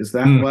could be? Is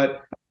that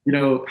what,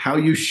 how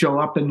you show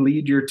up and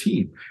lead your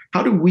team?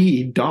 How do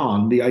we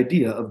don the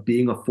idea of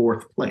being a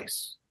fourth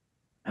place?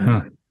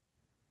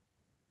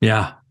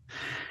 Yeah.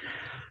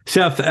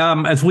 Seth,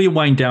 as we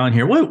wind down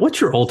here,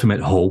 what's your ultimate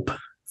hope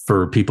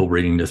for people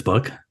reading this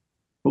book?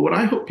 But what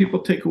I hope people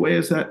take away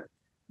is that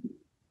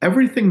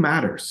everything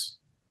matters.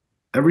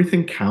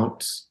 Everything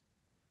counts.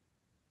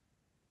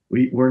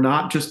 We're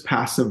not just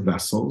passive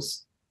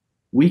vessels.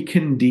 We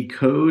can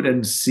decode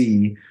and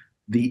see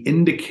the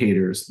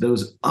indicators,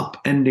 those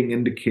upending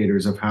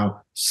indicators of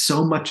how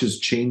so much is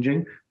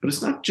changing, but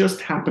it's not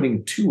just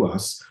happening to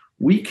us.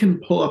 We can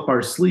pull up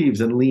our sleeves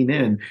and lean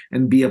in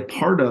and be a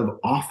part of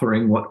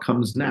authoring what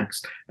comes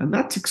next. And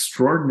that's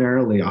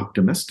extraordinarily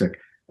optimistic.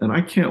 And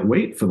I can't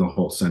wait for the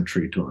whole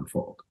century to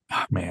unfold.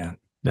 Oh, man,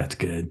 that's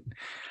good.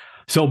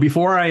 So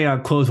before I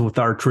close with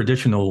our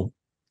traditional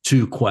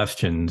 2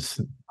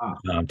 questions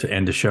to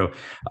end the show,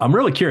 I'm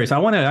really curious. I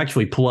want to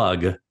actually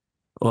plug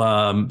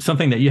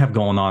something that you have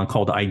going on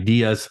called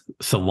Ideas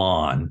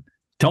Salon.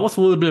 Tell us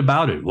a little bit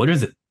about it. What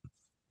is it?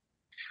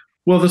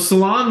 Well, the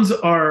salons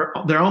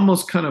they're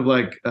almost kind of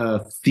like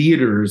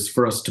theaters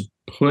for us to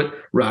put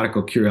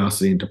radical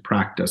curiosity into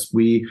practice.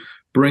 We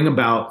bring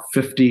about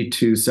 50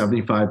 to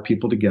 75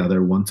 people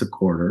together once a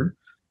quarter,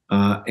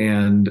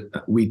 and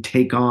we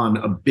take on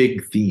a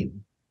big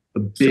theme,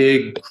 a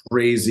big,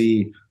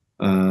 crazy,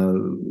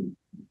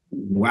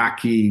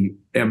 wacky,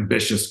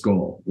 ambitious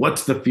goal.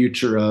 What's the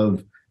future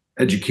of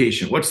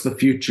education? What's the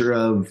future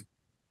of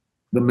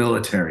the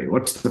military?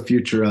 What's the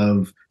future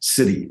of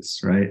cities,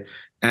 right?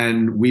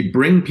 And we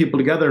bring people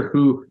together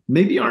who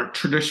maybe aren't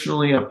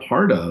traditionally a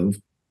part of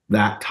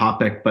that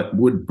topic, but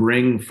would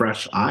bring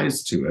fresh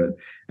eyes to it.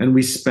 And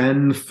we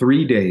spend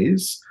 3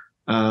 days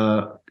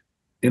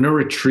in a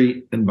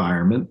retreat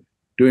environment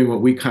doing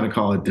what we kind of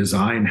call a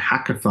design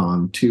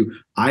hackathon to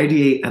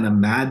ideate and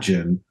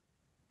imagine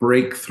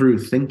breakthrough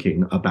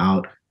thinking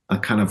about a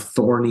kind of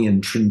thorny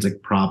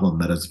intrinsic problem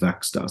that has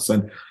vexed us.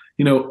 And,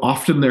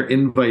 often they're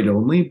invite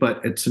only,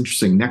 but it's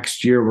interesting.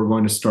 Next year, we're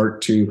going to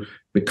start to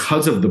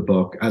because of the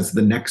book as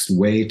the next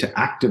way to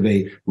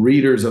activate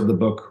readers of the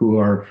book who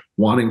are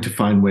wanting to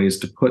find ways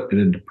to put it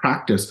into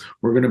practice.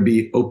 We're going to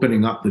be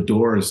opening up the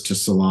doors to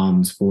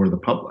salons for the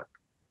public.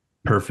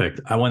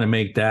 Perfect. I want to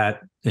make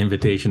that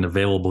invitation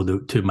available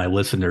to my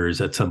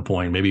listeners at some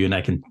point. Maybe you and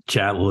I can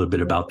chat a little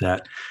bit about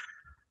that.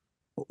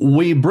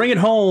 We bring it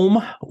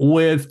home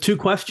with 2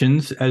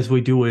 questions, as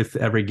we do with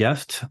every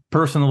guest.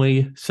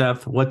 Personally,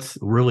 Seth, what's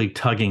really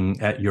tugging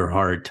at your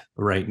heart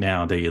right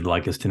now that you'd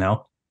like us to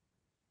know?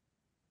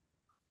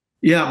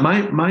 Yeah,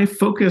 my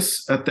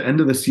focus at the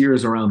end of this year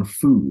is around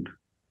food.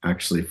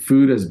 Actually,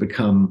 food has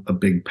become a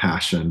big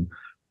passion.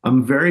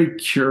 I'm very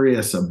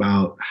curious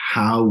about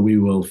how we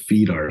will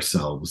feed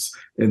ourselves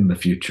in the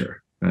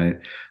future, right?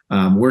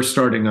 We're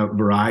starting a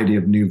variety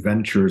of new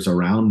ventures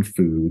around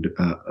food,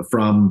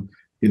 from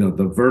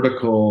the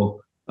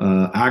vertical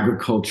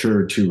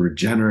agriculture to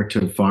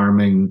regenerative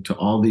farming to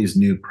all these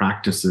new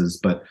practices.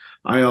 But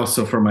I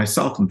also, for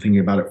myself, I'm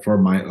thinking about it for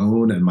my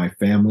own and my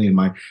family and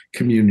my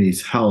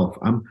community's health.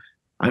 I'm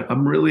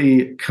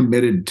really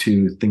committed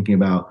to thinking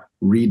about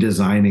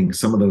redesigning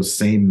some of those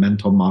same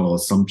mental model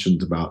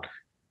assumptions about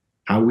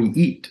how we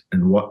eat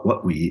and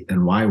what we eat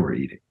and why we're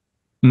eating.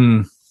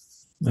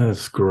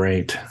 That's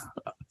great.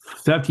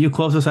 Seth, you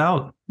close us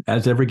out,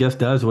 as every guest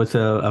does, with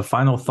a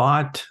final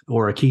thought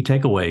or a key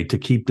takeaway to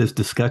keep this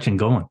discussion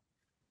going.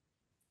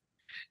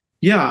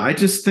 Yeah, I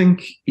just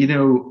think,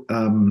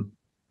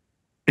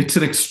 it's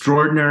an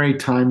extraordinary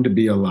time to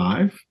be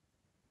alive.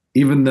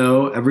 Even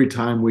though every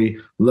time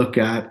we look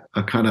at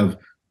a kind of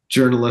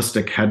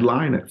journalistic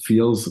headline, it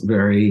feels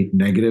very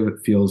negative, it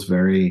feels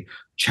very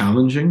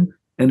challenging,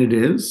 and it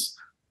is.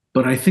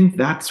 But I think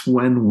that's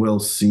when we'll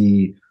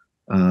see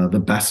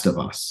the best of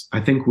us. I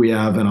think we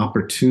have an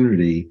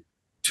opportunity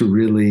to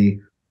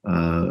really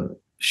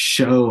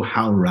show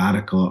how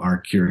radical our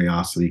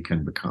curiosity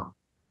can become.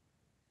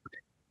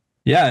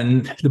 Yeah,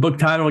 and the book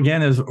title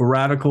again is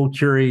Radical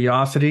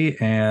Curiosity,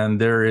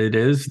 and there it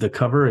is, the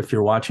cover, if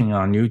you're watching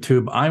on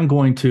YouTube. I'm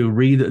going to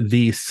read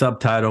the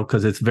subtitle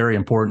because it's very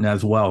important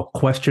as well.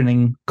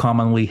 Questioning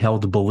Commonly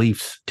Held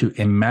Beliefs to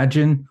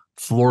Imagine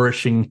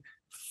Flourishing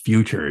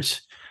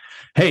Futures.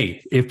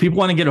 Hey, if people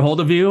want to get a hold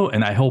of you,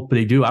 and I hope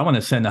they do, I want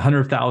to send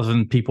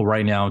 100,000 people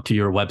right now to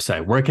your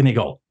website. Where can they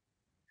go?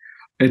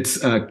 It's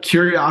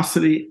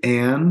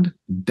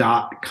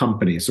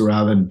curiosityandd.company. So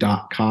rather than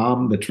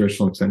 .com, the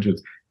traditional extension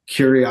is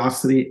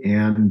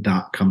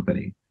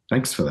curiosityandd.company.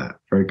 Thanks for that.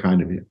 Very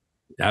kind of you.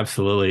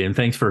 Absolutely. And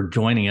thanks for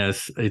joining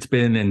us. It's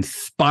been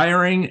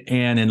inspiring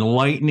and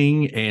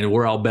enlightening, and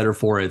we're all better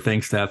for it.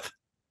 Thanks, Seth.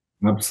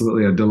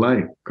 Absolutely. A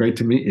delight. Great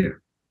to meet you.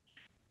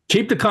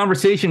 Keep the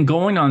conversation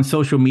going on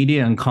social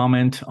media and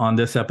comment on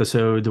this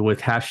episode with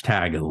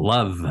hashtag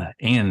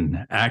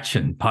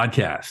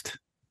 #LoveInActionPodcast.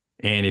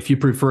 And if you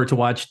prefer to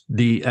watch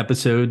the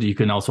episode, you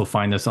can also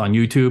find us on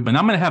YouTube. And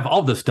I'm going to have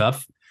all the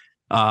stuff,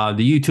 the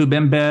YouTube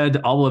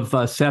embed, all of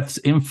Seth's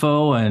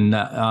info, and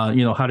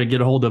how to get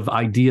a hold of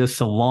Idea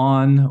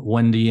Salon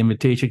when the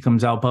invitation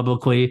comes out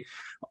publicly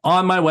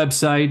on my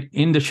website,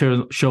 in the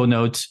show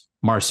notes,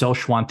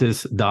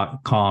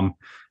 marcelschwantes.com.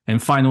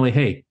 And finally,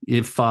 hey,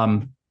 if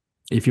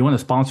you want to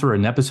sponsor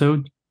an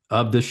episode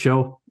of this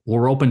show,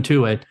 we're open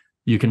to it.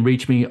 You can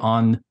reach me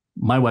on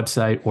my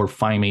website or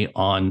find me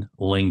on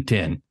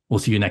LinkedIn. We'll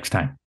see you next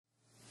time.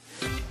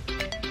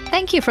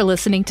 Thank you for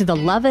listening to the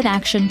Love in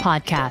Action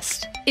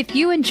podcast. If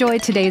you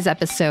enjoyed today's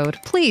episode,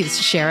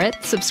 please share it,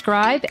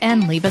 subscribe,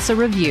 and leave us a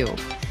review.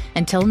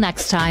 Until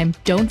next time,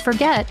 don't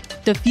forget,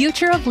 the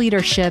future of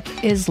leadership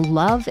is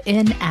love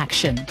in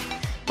action.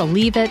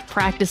 Believe it,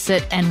 practice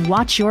it, and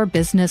watch your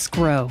business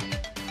grow.